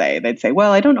females would say. They'd say,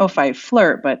 well, I don't know if I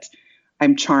flirt, but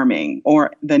I'm charming.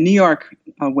 Or the New York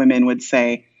women would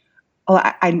say, well,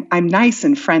 I'm nice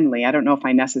and friendly. I don't know if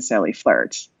I necessarily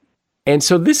flirt. And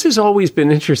so this has always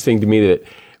been interesting to me that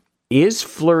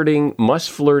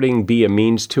must flirting be a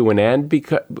means to an end?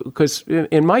 Because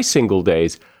in my single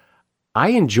days, I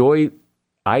enjoyed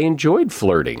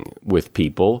flirting with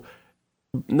people,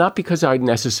 not because I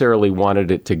necessarily wanted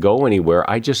it to go anywhere.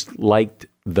 I just liked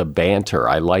the banter.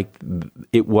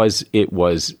 It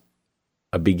was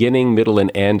a beginning, middle,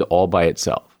 and end all by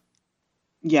itself.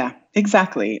 Yeah,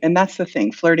 exactly. And that's the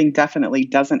thing. Flirting definitely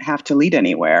doesn't have to lead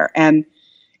anywhere. And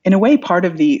in a way, part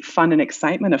of the fun and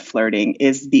excitement of flirting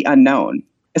is the unknown,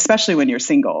 especially when you're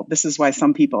single. This is why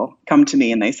some people come to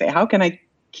me and they say, how can I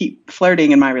keep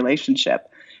flirting in my relationship?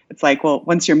 It's like, well,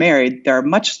 once you're married, there are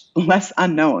much less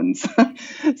unknowns.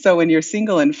 So when you're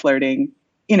single and flirting,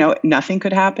 nothing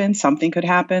could happen. Something could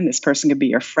happen. This person could be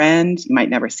your friend. You might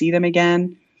never see them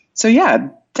again. So yeah,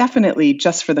 definitely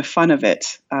just for the fun of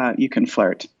it, you can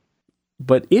flirt.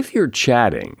 But if you're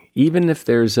chatting, even if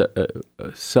there's a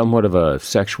somewhat of a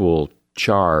sexual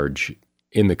charge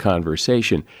in the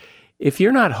conversation, if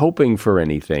you're not hoping for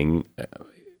anything,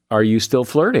 are you still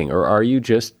flirting or are you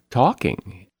just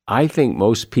talking? I think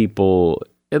most people,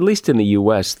 at least in the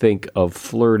U.S., think of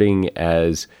flirting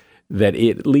as that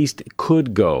it at least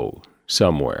could go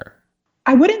somewhere.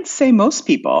 I wouldn't say most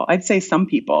people. I'd say some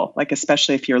people, like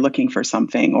especially if you're looking for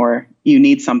something or you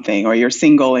need something or you're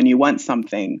single and you want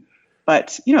something.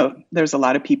 But, there's a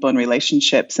lot of people in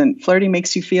relationships and flirting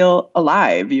makes you feel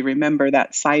alive. You remember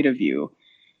that side of you.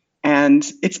 And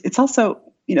it's also,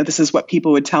 this is what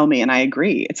people would tell me, and I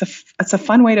agree. It's a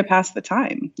fun way to pass the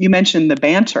time. You mentioned the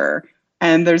banter,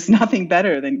 and there's nothing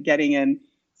better than getting in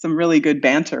some really good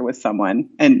banter with someone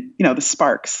and, the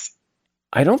sparks.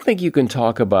 I don't think you can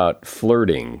talk about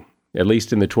flirting, at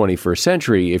least in the 21st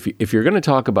century. If you're going to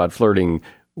talk about flirting,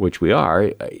 which we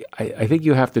are, I think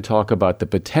you have to talk about the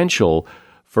potential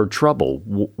for trouble.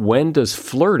 When does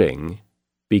flirting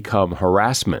become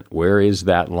harassment? Where is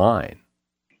that line?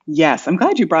 Yes, I'm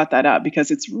glad you brought that up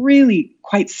because it's really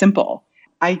quite simple.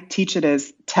 I teach it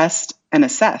as test and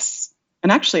assess.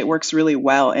 And actually, it works really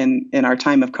well in our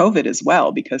time of COVID as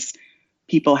well, because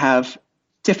people have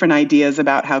different ideas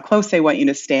about how close they want you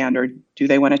to stand or do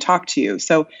they want to talk to you.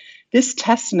 So this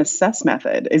test and assess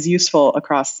method is useful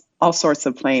across all sorts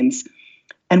of planes.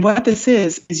 And what this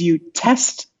is you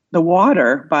test the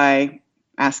water by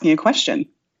asking a question.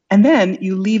 And then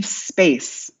you leave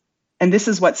space. And this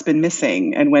is what's been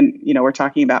missing. And when, we're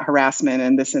talking about harassment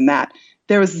and this and that,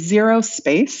 there was zero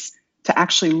space to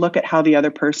actually look at how the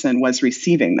other person was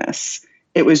receiving this.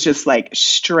 It was just like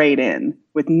straight in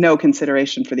with no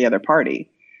consideration for the other party.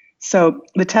 So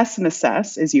the test and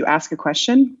assess is you ask a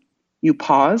question, you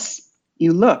pause,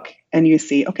 you look, and you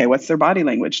see, okay, what's their body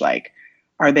language like?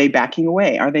 Are they backing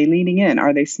away? Are they leaning in?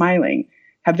 Are they smiling?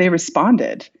 Have they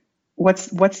responded?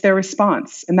 What's their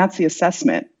response? And that's the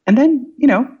assessment. And then,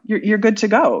 you're good to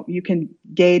go. You can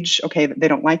gauge, okay, they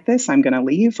don't like this, I'm going to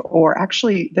leave, or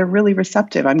actually they're really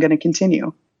receptive, I'm going to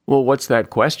continue. Well, what's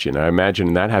that question? I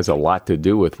imagine that has a lot to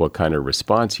do with what kind of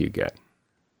response you get.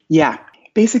 Yeah.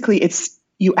 Basically,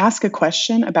 you ask a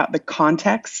question about the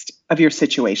context of your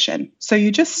situation. So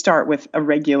you just start with a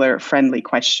regular friendly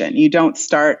question. You don't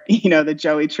start, the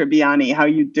Joey Tribbiani, how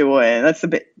you doing? That's a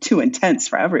bit too intense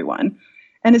for everyone.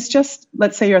 And it's just,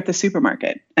 let's say you're at the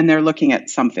supermarket and they're looking at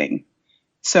something.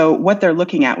 So what they're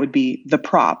looking at would be the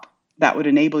prop that would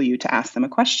enable you to ask them a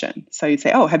question. So you'd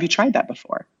say, oh, have you tried that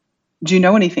before? Do you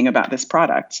know anything about this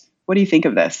product? What do you think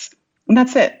of this? And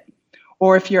that's it.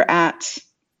 Or if you're at,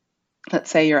 let's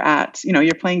say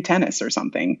you're playing tennis or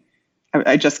something.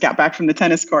 I just got back from the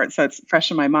tennis court, so it's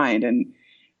fresh in my mind. And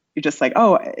you're just like,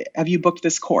 oh, have you booked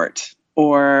this court?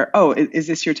 Or, oh, is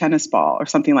this your tennis ball? Or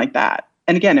something like that.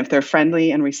 And again, if they're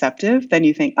friendly and receptive, then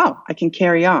you think, oh, I can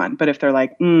carry on. But if they're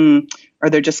like, or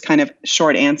they're just kind of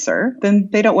short answer, then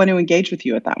they don't want to engage with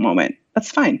you at that moment.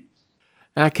 That's fine.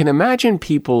 I can imagine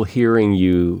people hearing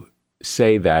you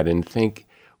say that and think,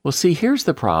 well, see, here's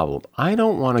the problem. I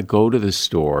don't want to go to the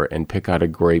store and pick out a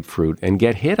grapefruit and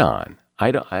get hit on.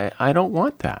 I don't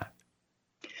want that.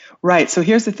 Right. So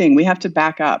here's the thing. We have to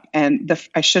back up. And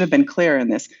I should have been clear in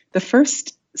this. The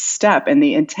first step and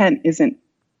the intent isn't,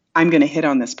 I'm going to hit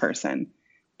on this person.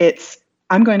 It's,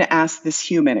 I'm going to ask this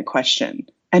human a question.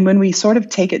 And when we sort of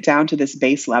take it down to this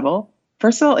base level,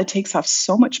 first of all, it takes off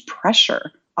so much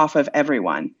pressure off of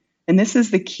everyone. And this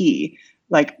is the key.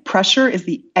 Like, pressure is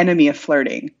the enemy of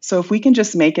flirting. So if we can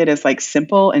just make it as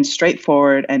simple and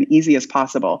straightforward and easy as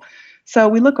possible. So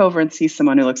we look over and see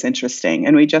someone who looks interesting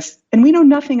and we know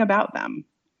nothing about them.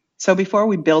 So before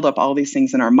we build up all these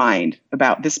things in our mind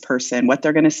about this person, what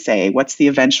they're going to say, what's the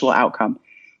eventual outcome,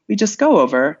 we just go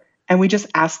over and we just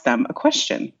ask them a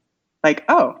question like,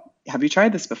 oh, have you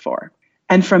tried this before?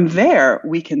 And from there,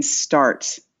 we can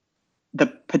start the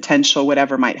potential,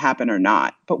 whatever might happen or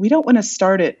not. But we don't want to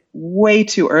start it way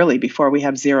too early before we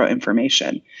have zero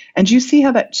information. And do you see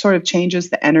how that sort of changes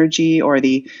the energy or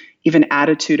the even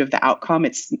attitude of the outcome?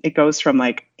 It goes from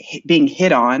being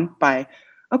hit on by,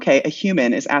 okay, a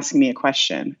human is asking me a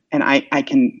question and I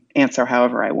can answer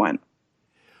however I want.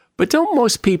 But don't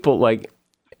most people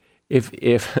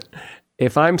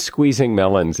if I'm squeezing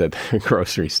melons at the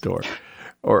grocery store,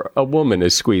 or a woman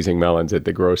is squeezing melons at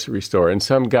the grocery store, and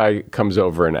some guy comes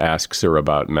over and asks her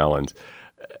about melons,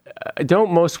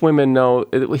 don't most women know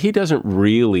he doesn't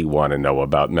really want to know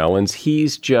about melons?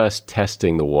 He's just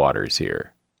testing the waters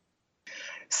here.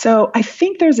 So I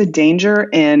think there's a danger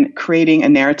in creating a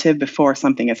narrative before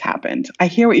something has happened. I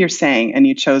hear what you're saying, and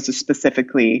you chose a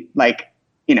specifically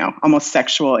almost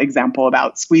sexual example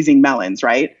about squeezing melons,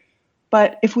 right?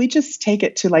 But if we just take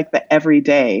it to the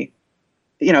everyday,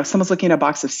 someone's looking at a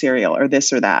box of cereal or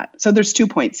this or that. So there's 2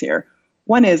 points here.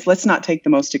 One is, let's not take the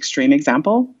most extreme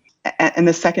example. And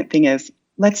the second thing is,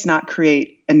 let's not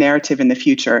create a narrative in the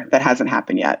future that hasn't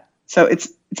happened yet. So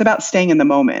it's about staying in the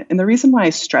moment. And the reason why I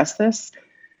stress this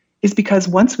is because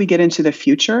once we get into the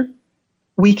future,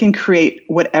 we can create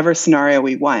whatever scenario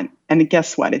we want. And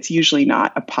guess what? It's usually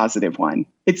not a positive one.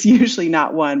 It's usually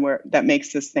not one where that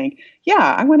makes us think,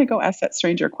 yeah, I want to go ask that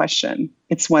stranger a question.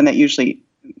 It's one that usually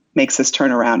makes us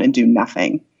turn around and do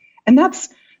nothing. And that's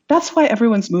why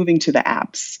everyone's moving to the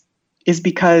apps, is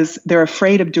because they're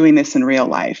afraid of doing this in real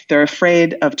life. They're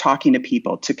afraid of talking to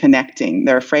people, to connecting.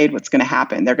 They're afraid what's going to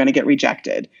happen. They're going to get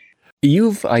rejected.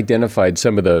 You've identified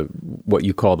some of the, what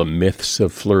you call the myths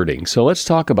of flirting. So let's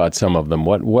talk about some of them.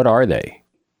 What are they?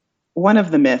 One of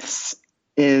the myths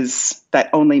is that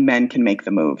only men can make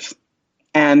the move.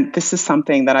 And this is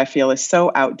something that I feel is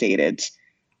so outdated.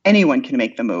 Anyone can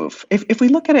make the move. If we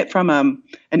look at it from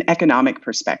an economic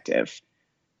perspective,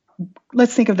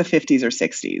 let's think of the 50s or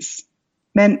 60s.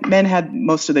 Men had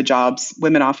most of the jobs.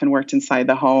 Women often worked inside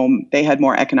the home. They had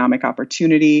more economic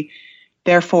opportunity.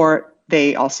 Therefore,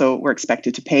 they also were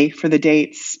expected to pay for the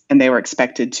dates, and they were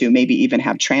expected to maybe even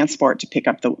have transport to pick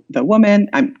up the woman.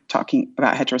 I'm talking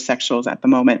about heterosexuals at the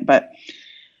moment, but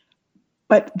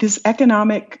this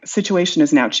economic situation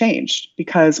has now changed,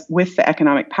 because with the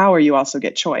economic power, you also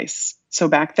get choice. So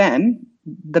back then,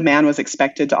 the man was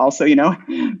expected to also,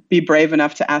 be brave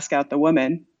enough to ask out the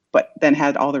woman, but then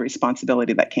had all the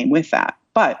responsibility that came with that.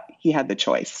 But he had the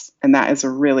choice, and that is a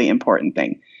really important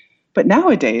thing. But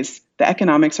nowadays, the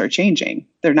economics are changing.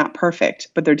 They're not perfect,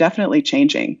 but they're definitely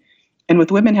changing. And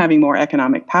with women having more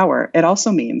economic power, it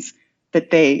also means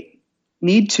that they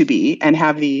need to be and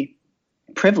have the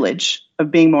privilege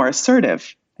of being more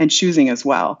assertive and choosing as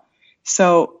well.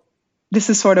 So this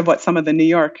is sort of what some of the New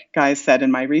York guys said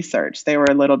in my research. They were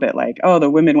a little bit like, oh, the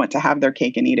women want to have their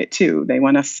cake and eat it too. They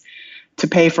want us to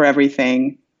pay for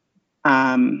everything.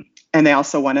 And they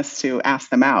also want us to ask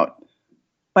them out.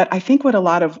 But I think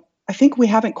we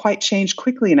haven't quite changed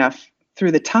quickly enough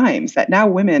through the times that now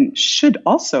women should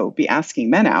also be asking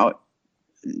men out.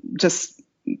 Just,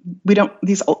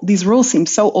 these rules seem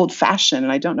so old fashioned,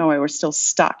 and I don't know why we're still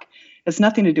stuck. It's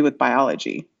nothing to do with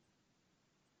biology.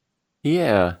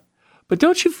 Yeah. But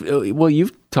don't you, well,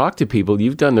 you've talked to people,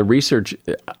 you've done the research.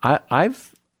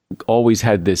 I've always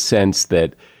had this sense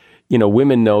that,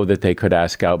 women know that they could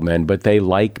ask out men, but they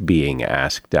like being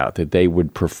asked out, that they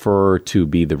would prefer to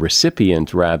be the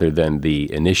recipient rather than the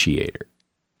initiator.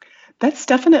 That's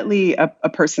definitely a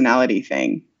personality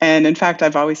thing. And in fact,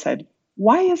 I've always said,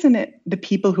 why isn't it the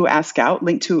people who ask out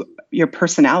linked to your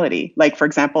personality? Like, for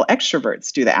example,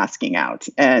 extroverts do the asking out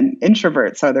and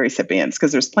introverts are the recipients,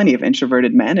 because there's plenty of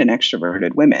introverted men and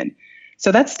extroverted women.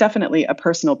 So that's definitely a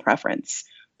personal preference.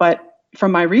 But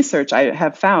from my research, I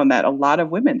have found that a lot of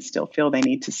women still feel they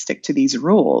need to stick to these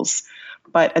rules.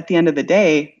 But at the end of the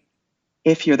day,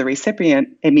 if you're the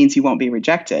recipient, it means you won't be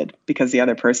rejected because the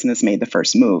other person has made the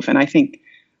first move. And I think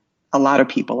a lot of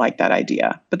people like that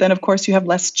idea. But then, of course, you have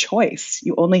less choice.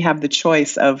 You only have the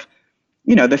choice of,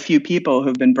 the few people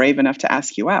who've been brave enough to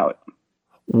ask you out.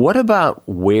 What about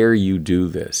where you do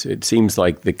this? It seems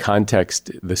like the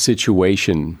context, the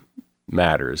situation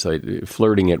matters. Like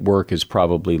flirting at work is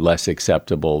probably less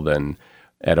acceptable than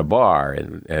at a bar,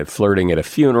 and flirting at a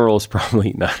funeral is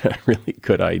probably not a really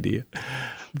good idea.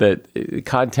 That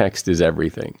context is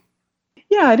everything.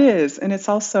 Yeah, it is. And it's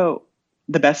also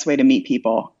the best way to meet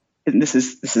people. And this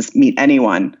is meet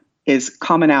anyone, is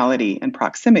commonality and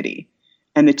proximity.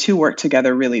 And the two work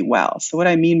together really well. So what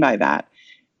I mean by that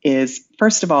is,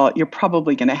 first of all, you're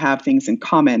probably going to have things in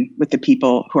common with the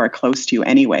people who are close to you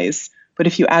anyways. But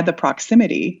if you add the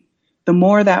proximity, the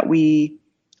more that we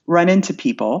run into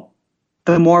people,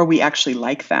 the more we actually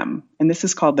like them. And this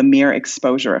is called the mere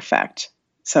exposure effect.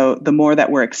 So the more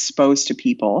that we're exposed to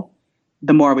people,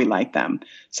 the more we like them.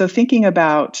 So thinking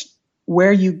about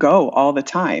where you go all the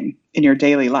time in your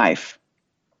daily life,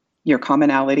 your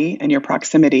commonality and your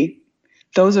proximity,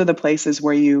 those are the places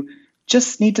where you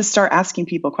just need to start asking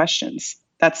people questions.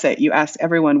 That's it. You ask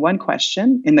everyone one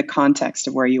question in the context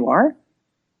of where you are,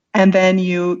 and then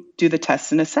you do the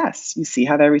test and assess. You see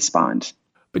how they respond.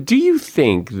 But do you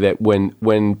think that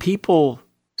when people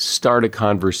start a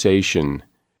conversation,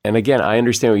 and again, I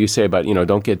understand what you say about,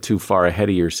 don't get too far ahead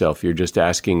of yourself. You're just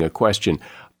asking a question.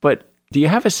 But do you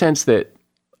have a sense that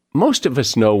most of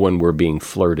us know when we're being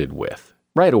flirted with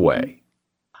right away?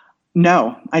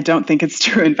 No, I don't think it's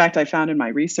true. In fact, I found in my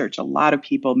research, a lot of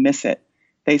people miss it.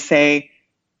 They say,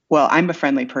 well, I'm a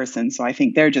friendly person, so I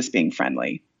think they're just being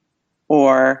friendly.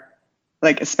 Or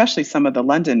like, especially some of the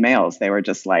London males, they were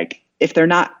just like, if they're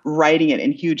not writing it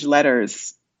in huge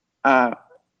letters,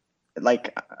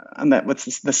 like on the,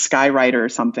 the Skywriter or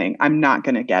something, I'm not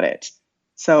going to get it.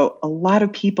 So a lot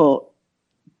of people,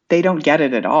 they don't get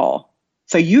it at all.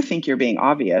 So you think you're being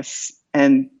obvious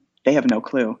and they have no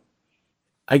clue.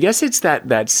 I guess it's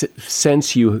that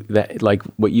sense that like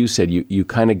what you said, you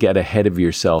kind of get ahead of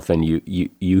yourself and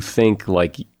you think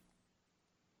like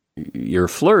you're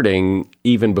flirting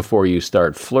even before you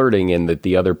start flirting, and that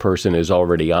the other person is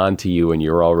already on to you and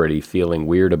you're already feeling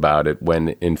weird about it when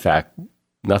in fact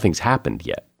nothing's happened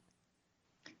yet.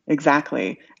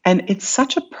 Exactly. And it's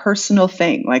such a personal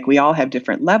thing. Like we all have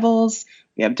different levels.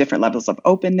 We have different levels of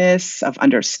openness, of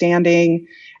understanding.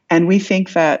 And we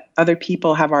think that other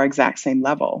people have our exact same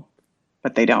level,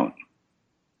 but they don't.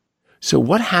 So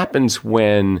what happens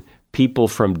when people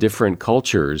from different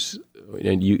cultures,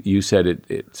 and you said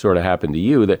it sort of happened to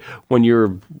you, that when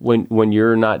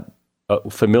you're not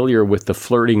familiar with the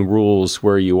flirting rules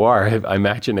where you are, I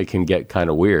imagine it can get kind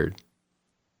of weird.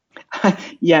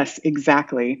 Yes,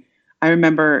 exactly. I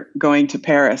remember going to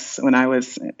Paris when I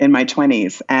was in my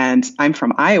 20s, and I'm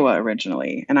from Iowa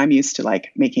originally, and I'm used to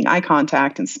like making eye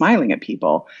contact and smiling at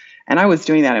people. And I was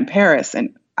doing that in Paris,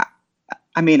 and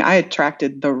I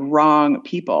attracted the wrong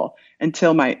people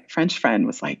until my French friend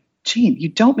was like, Jean, you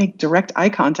don't make direct eye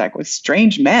contact with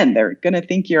strange men. They're going to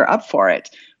think you're up for it.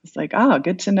 It's like, oh,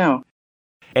 good to know.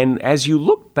 And as you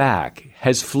look back,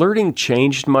 has flirting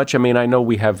changed much? I mean, I know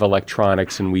we have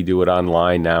electronics and we do it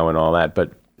online now and all that,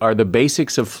 but are the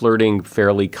basics of flirting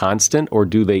fairly constant, or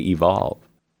do they evolve?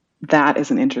 That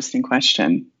is an interesting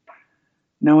question.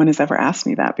 No one has ever asked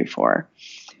me that before.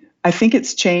 I think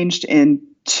it's changed in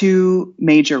two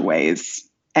major ways.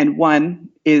 And one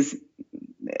is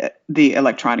the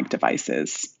electronic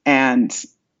devices. And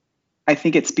I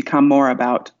think it's become more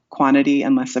about quantity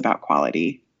and less about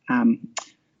quality.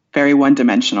 Very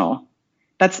one-dimensional.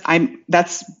 That's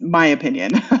my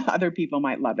opinion. Other people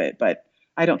might love it, but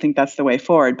I don't think that's the way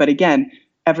forward. But again,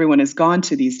 everyone has gone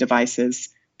to these devices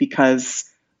because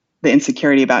the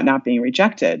insecurity about not being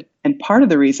rejected. And part of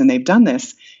the reason they've done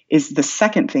this is the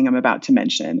second thing I'm about to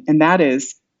mention, and that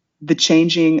is the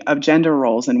changing of gender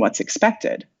roles and what's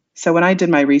expected. So when I did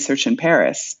my research in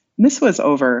Paris, and this was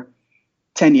over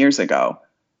 10 years ago,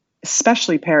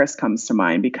 especially Paris comes to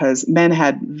mind because men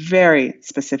had very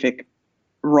specific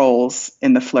roles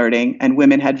in the flirting and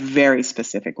women had very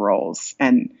specific roles,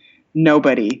 and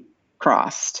nobody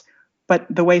crossed. But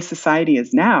the way society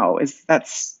is now is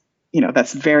that's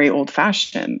very old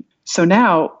fashioned. So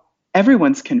now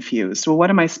everyone's confused. Well, what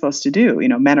am I supposed to do?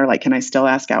 Men are like, can I still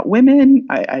ask out women?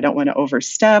 I don't want to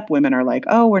overstep. Women are like,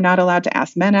 oh, we're not allowed to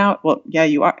ask men out. Well, yeah,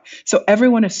 you are. So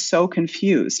everyone is so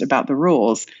confused about the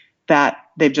rules that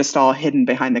they've just all hidden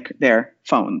behind their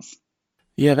phones.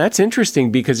 Yeah, that's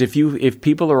interesting because if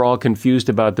people are all confused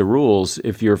about the rules,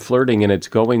 if you're flirting and it's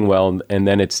going well and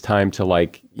then it's time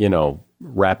to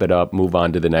wrap it up, move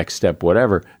on to the next step,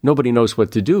 whatever, nobody knows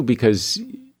what to do because,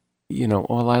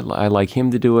 I like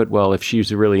him to do it. Well, if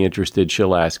she's really interested,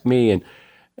 she'll ask me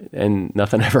and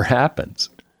nothing ever happens.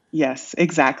 Yes,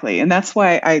 exactly. And that's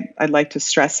why I'd like to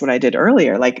stress what I did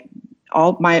earlier. Like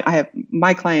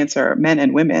my clients are men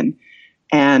and women,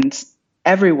 and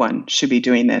everyone should be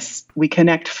doing this. We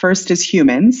connect first as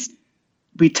humans,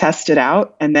 we test it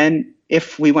out, and then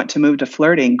if we want to move to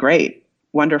flirting, great,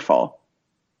 wonderful.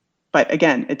 But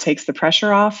again, it takes the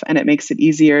pressure off and it makes it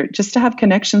easier just to have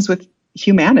connections with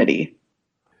humanity.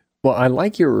 Well, I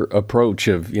like your approach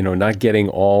of, not getting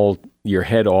your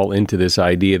head all into this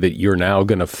idea that you're now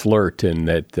going to flirt and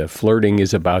that flirting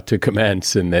is about to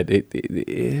commence and that it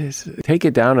is, take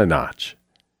it down a notch.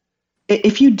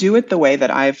 If you do it the way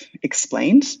that I've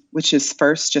explained, which is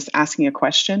first just asking a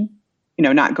question,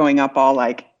 not going up all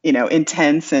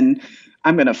intense and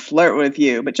I'm going to flirt with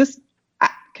you, but just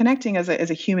connecting as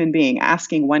a human being,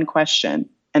 asking one question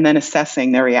and then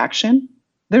assessing their reaction,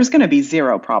 there's going to be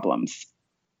zero problems.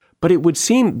 But it would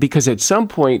seem, because at some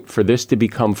point for this to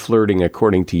become flirting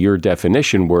according to your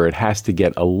definition, where it has to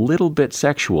get a little bit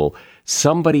sexual,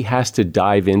 somebody has to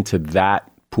dive into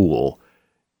that pool.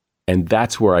 And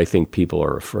that's where I think people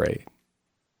are afraid.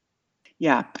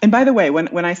 Yeah. And by the way,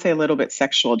 when I say a little bit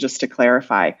sexual, just to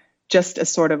clarify, just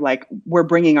as sort of like we're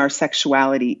bringing our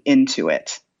sexuality into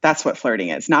it. That's what flirting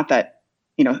is. Not that,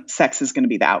 sex is going to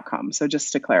be the outcome. So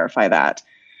just to clarify that.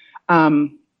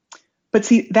 But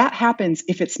see, that happens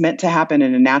if it's meant to happen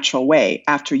in a natural way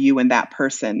after you and that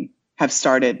person have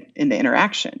started in the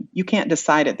interaction. You can't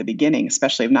decide at the beginning,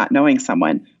 especially of not knowing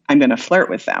someone, I'm going to flirt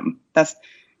with them.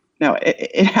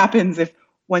 It happens if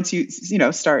once you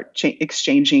start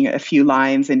exchanging a few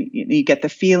lines and you get the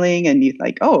feeling and you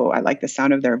like, oh, I like the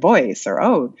sound of their voice, or,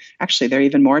 oh, actually, they're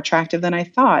even more attractive than I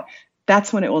thought.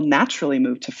 That's when it will naturally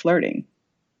move to flirting.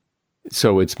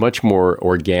 So it's much more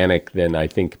organic than I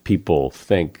think people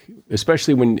think,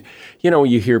 especially when,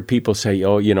 you hear people say,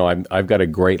 oh, I've got a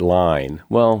great line.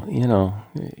 Well,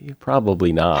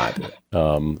 probably not.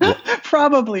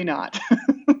 Probably not.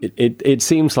 It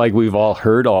seems like we've all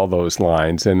heard all those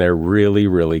lines and they're really,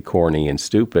 really corny and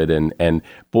stupid. And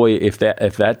boy, if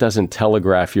that doesn't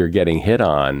telegraph you're getting hit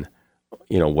on,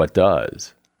 what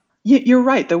does? You're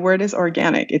right. The word is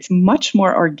organic. It's much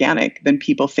more organic than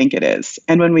people think it is.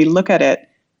 And when we look at it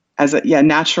as a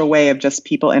natural way of just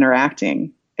people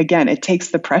interacting, again, it takes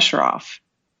the pressure off,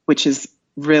 which is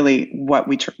really what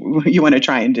you want to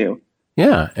try and do.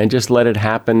 Yeah, and just let it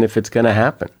happen if it's going to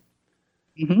happen.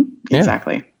 Mm-hmm.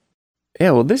 Exactly.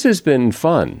 Yeah, well, this has been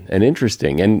fun and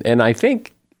interesting. And I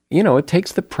think, it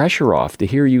takes the pressure off to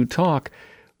hear you talk.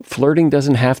 Flirting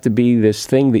doesn't have to be this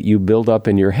thing that you build up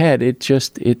in your head.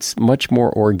 It's much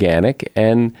more organic,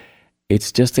 and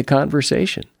it's just a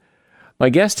conversation. My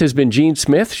guest has been Jean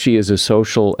Smith. She is a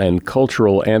social and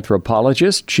cultural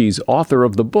anthropologist. She's author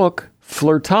of the book,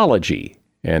 Flirtology.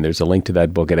 And there's a link to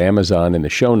that book at Amazon in the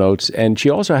show notes. And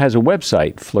she also has a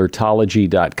website,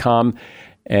 flirtology.com,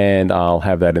 and I'll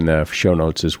have that in the show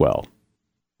notes as well.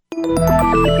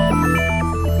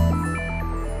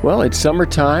 Well, it's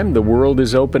summertime, the world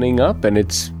is opening up, and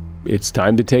it's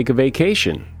time to take a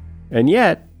vacation. And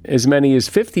yet, as many as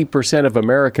 50% of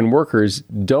American workers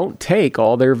don't take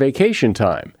all their vacation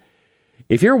time.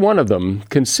 If you're one of them,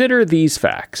 consider these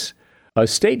facts. A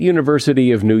State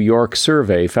University of New York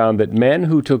survey found that men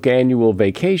who took annual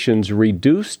vacations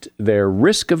reduced their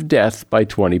risk of death by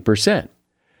 20%.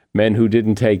 Men who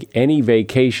didn't take any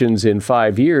vacations in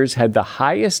 5 years had the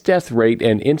highest death rate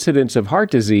and incidence of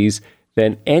heart disease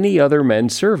than any other men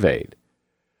surveyed.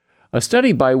 A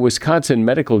study by Wisconsin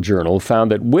Medical Journal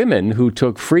found that women who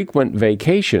took frequent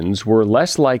vacations were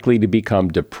less likely to become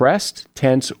depressed,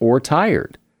 tense, or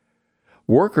tired.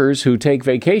 Workers who take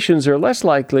vacations are less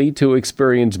likely to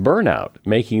experience burnout,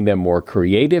 making them more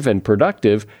creative and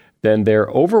productive than their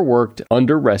overworked,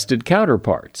 under-rested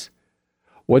counterparts.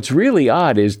 What's really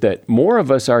odd is that more of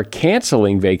us are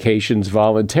canceling vacations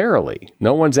voluntarily.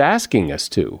 No one's asking us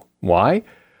to. Why?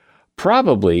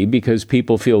 Probably because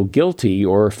people feel guilty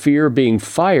or fear being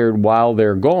fired while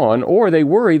they're gone, or they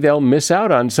worry they'll miss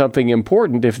out on something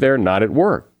important if they're not at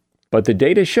work. But the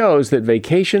data shows that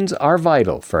vacations are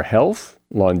vital for health,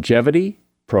 longevity,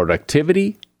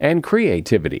 productivity, and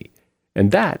creativity.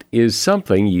 And that is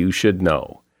something you should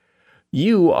know.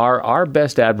 You are our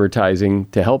best advertising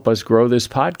to help us grow this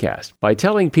podcast by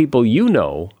telling people you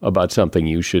know about something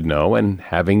you should know and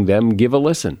having them give a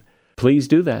listen. Please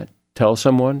do that. Tell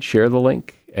someone, share the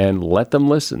link, and let them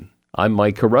listen. I'm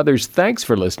Mike Carruthers. Thanks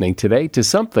for listening today to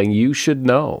Something You Should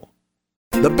Know.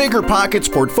 The Bigger Pockets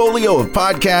portfolio of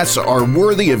podcasts are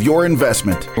worthy of your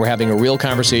investment. We're having a real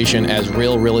conversation as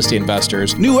real estate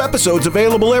investors. New episodes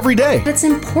available every day. It's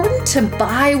important to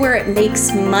buy where it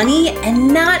makes money and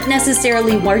not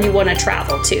necessarily where you want to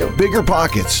travel to. Bigger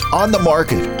Pockets, On the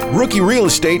Market, Rookie Real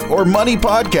Estate, or Money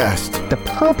Podcast. The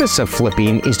purpose of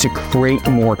flipping is to create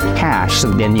more cash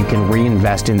so then you can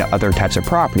reinvest into other types of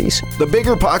properties. The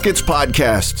Bigger Pockets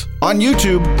Podcast, on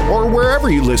YouTube or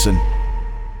wherever you listen.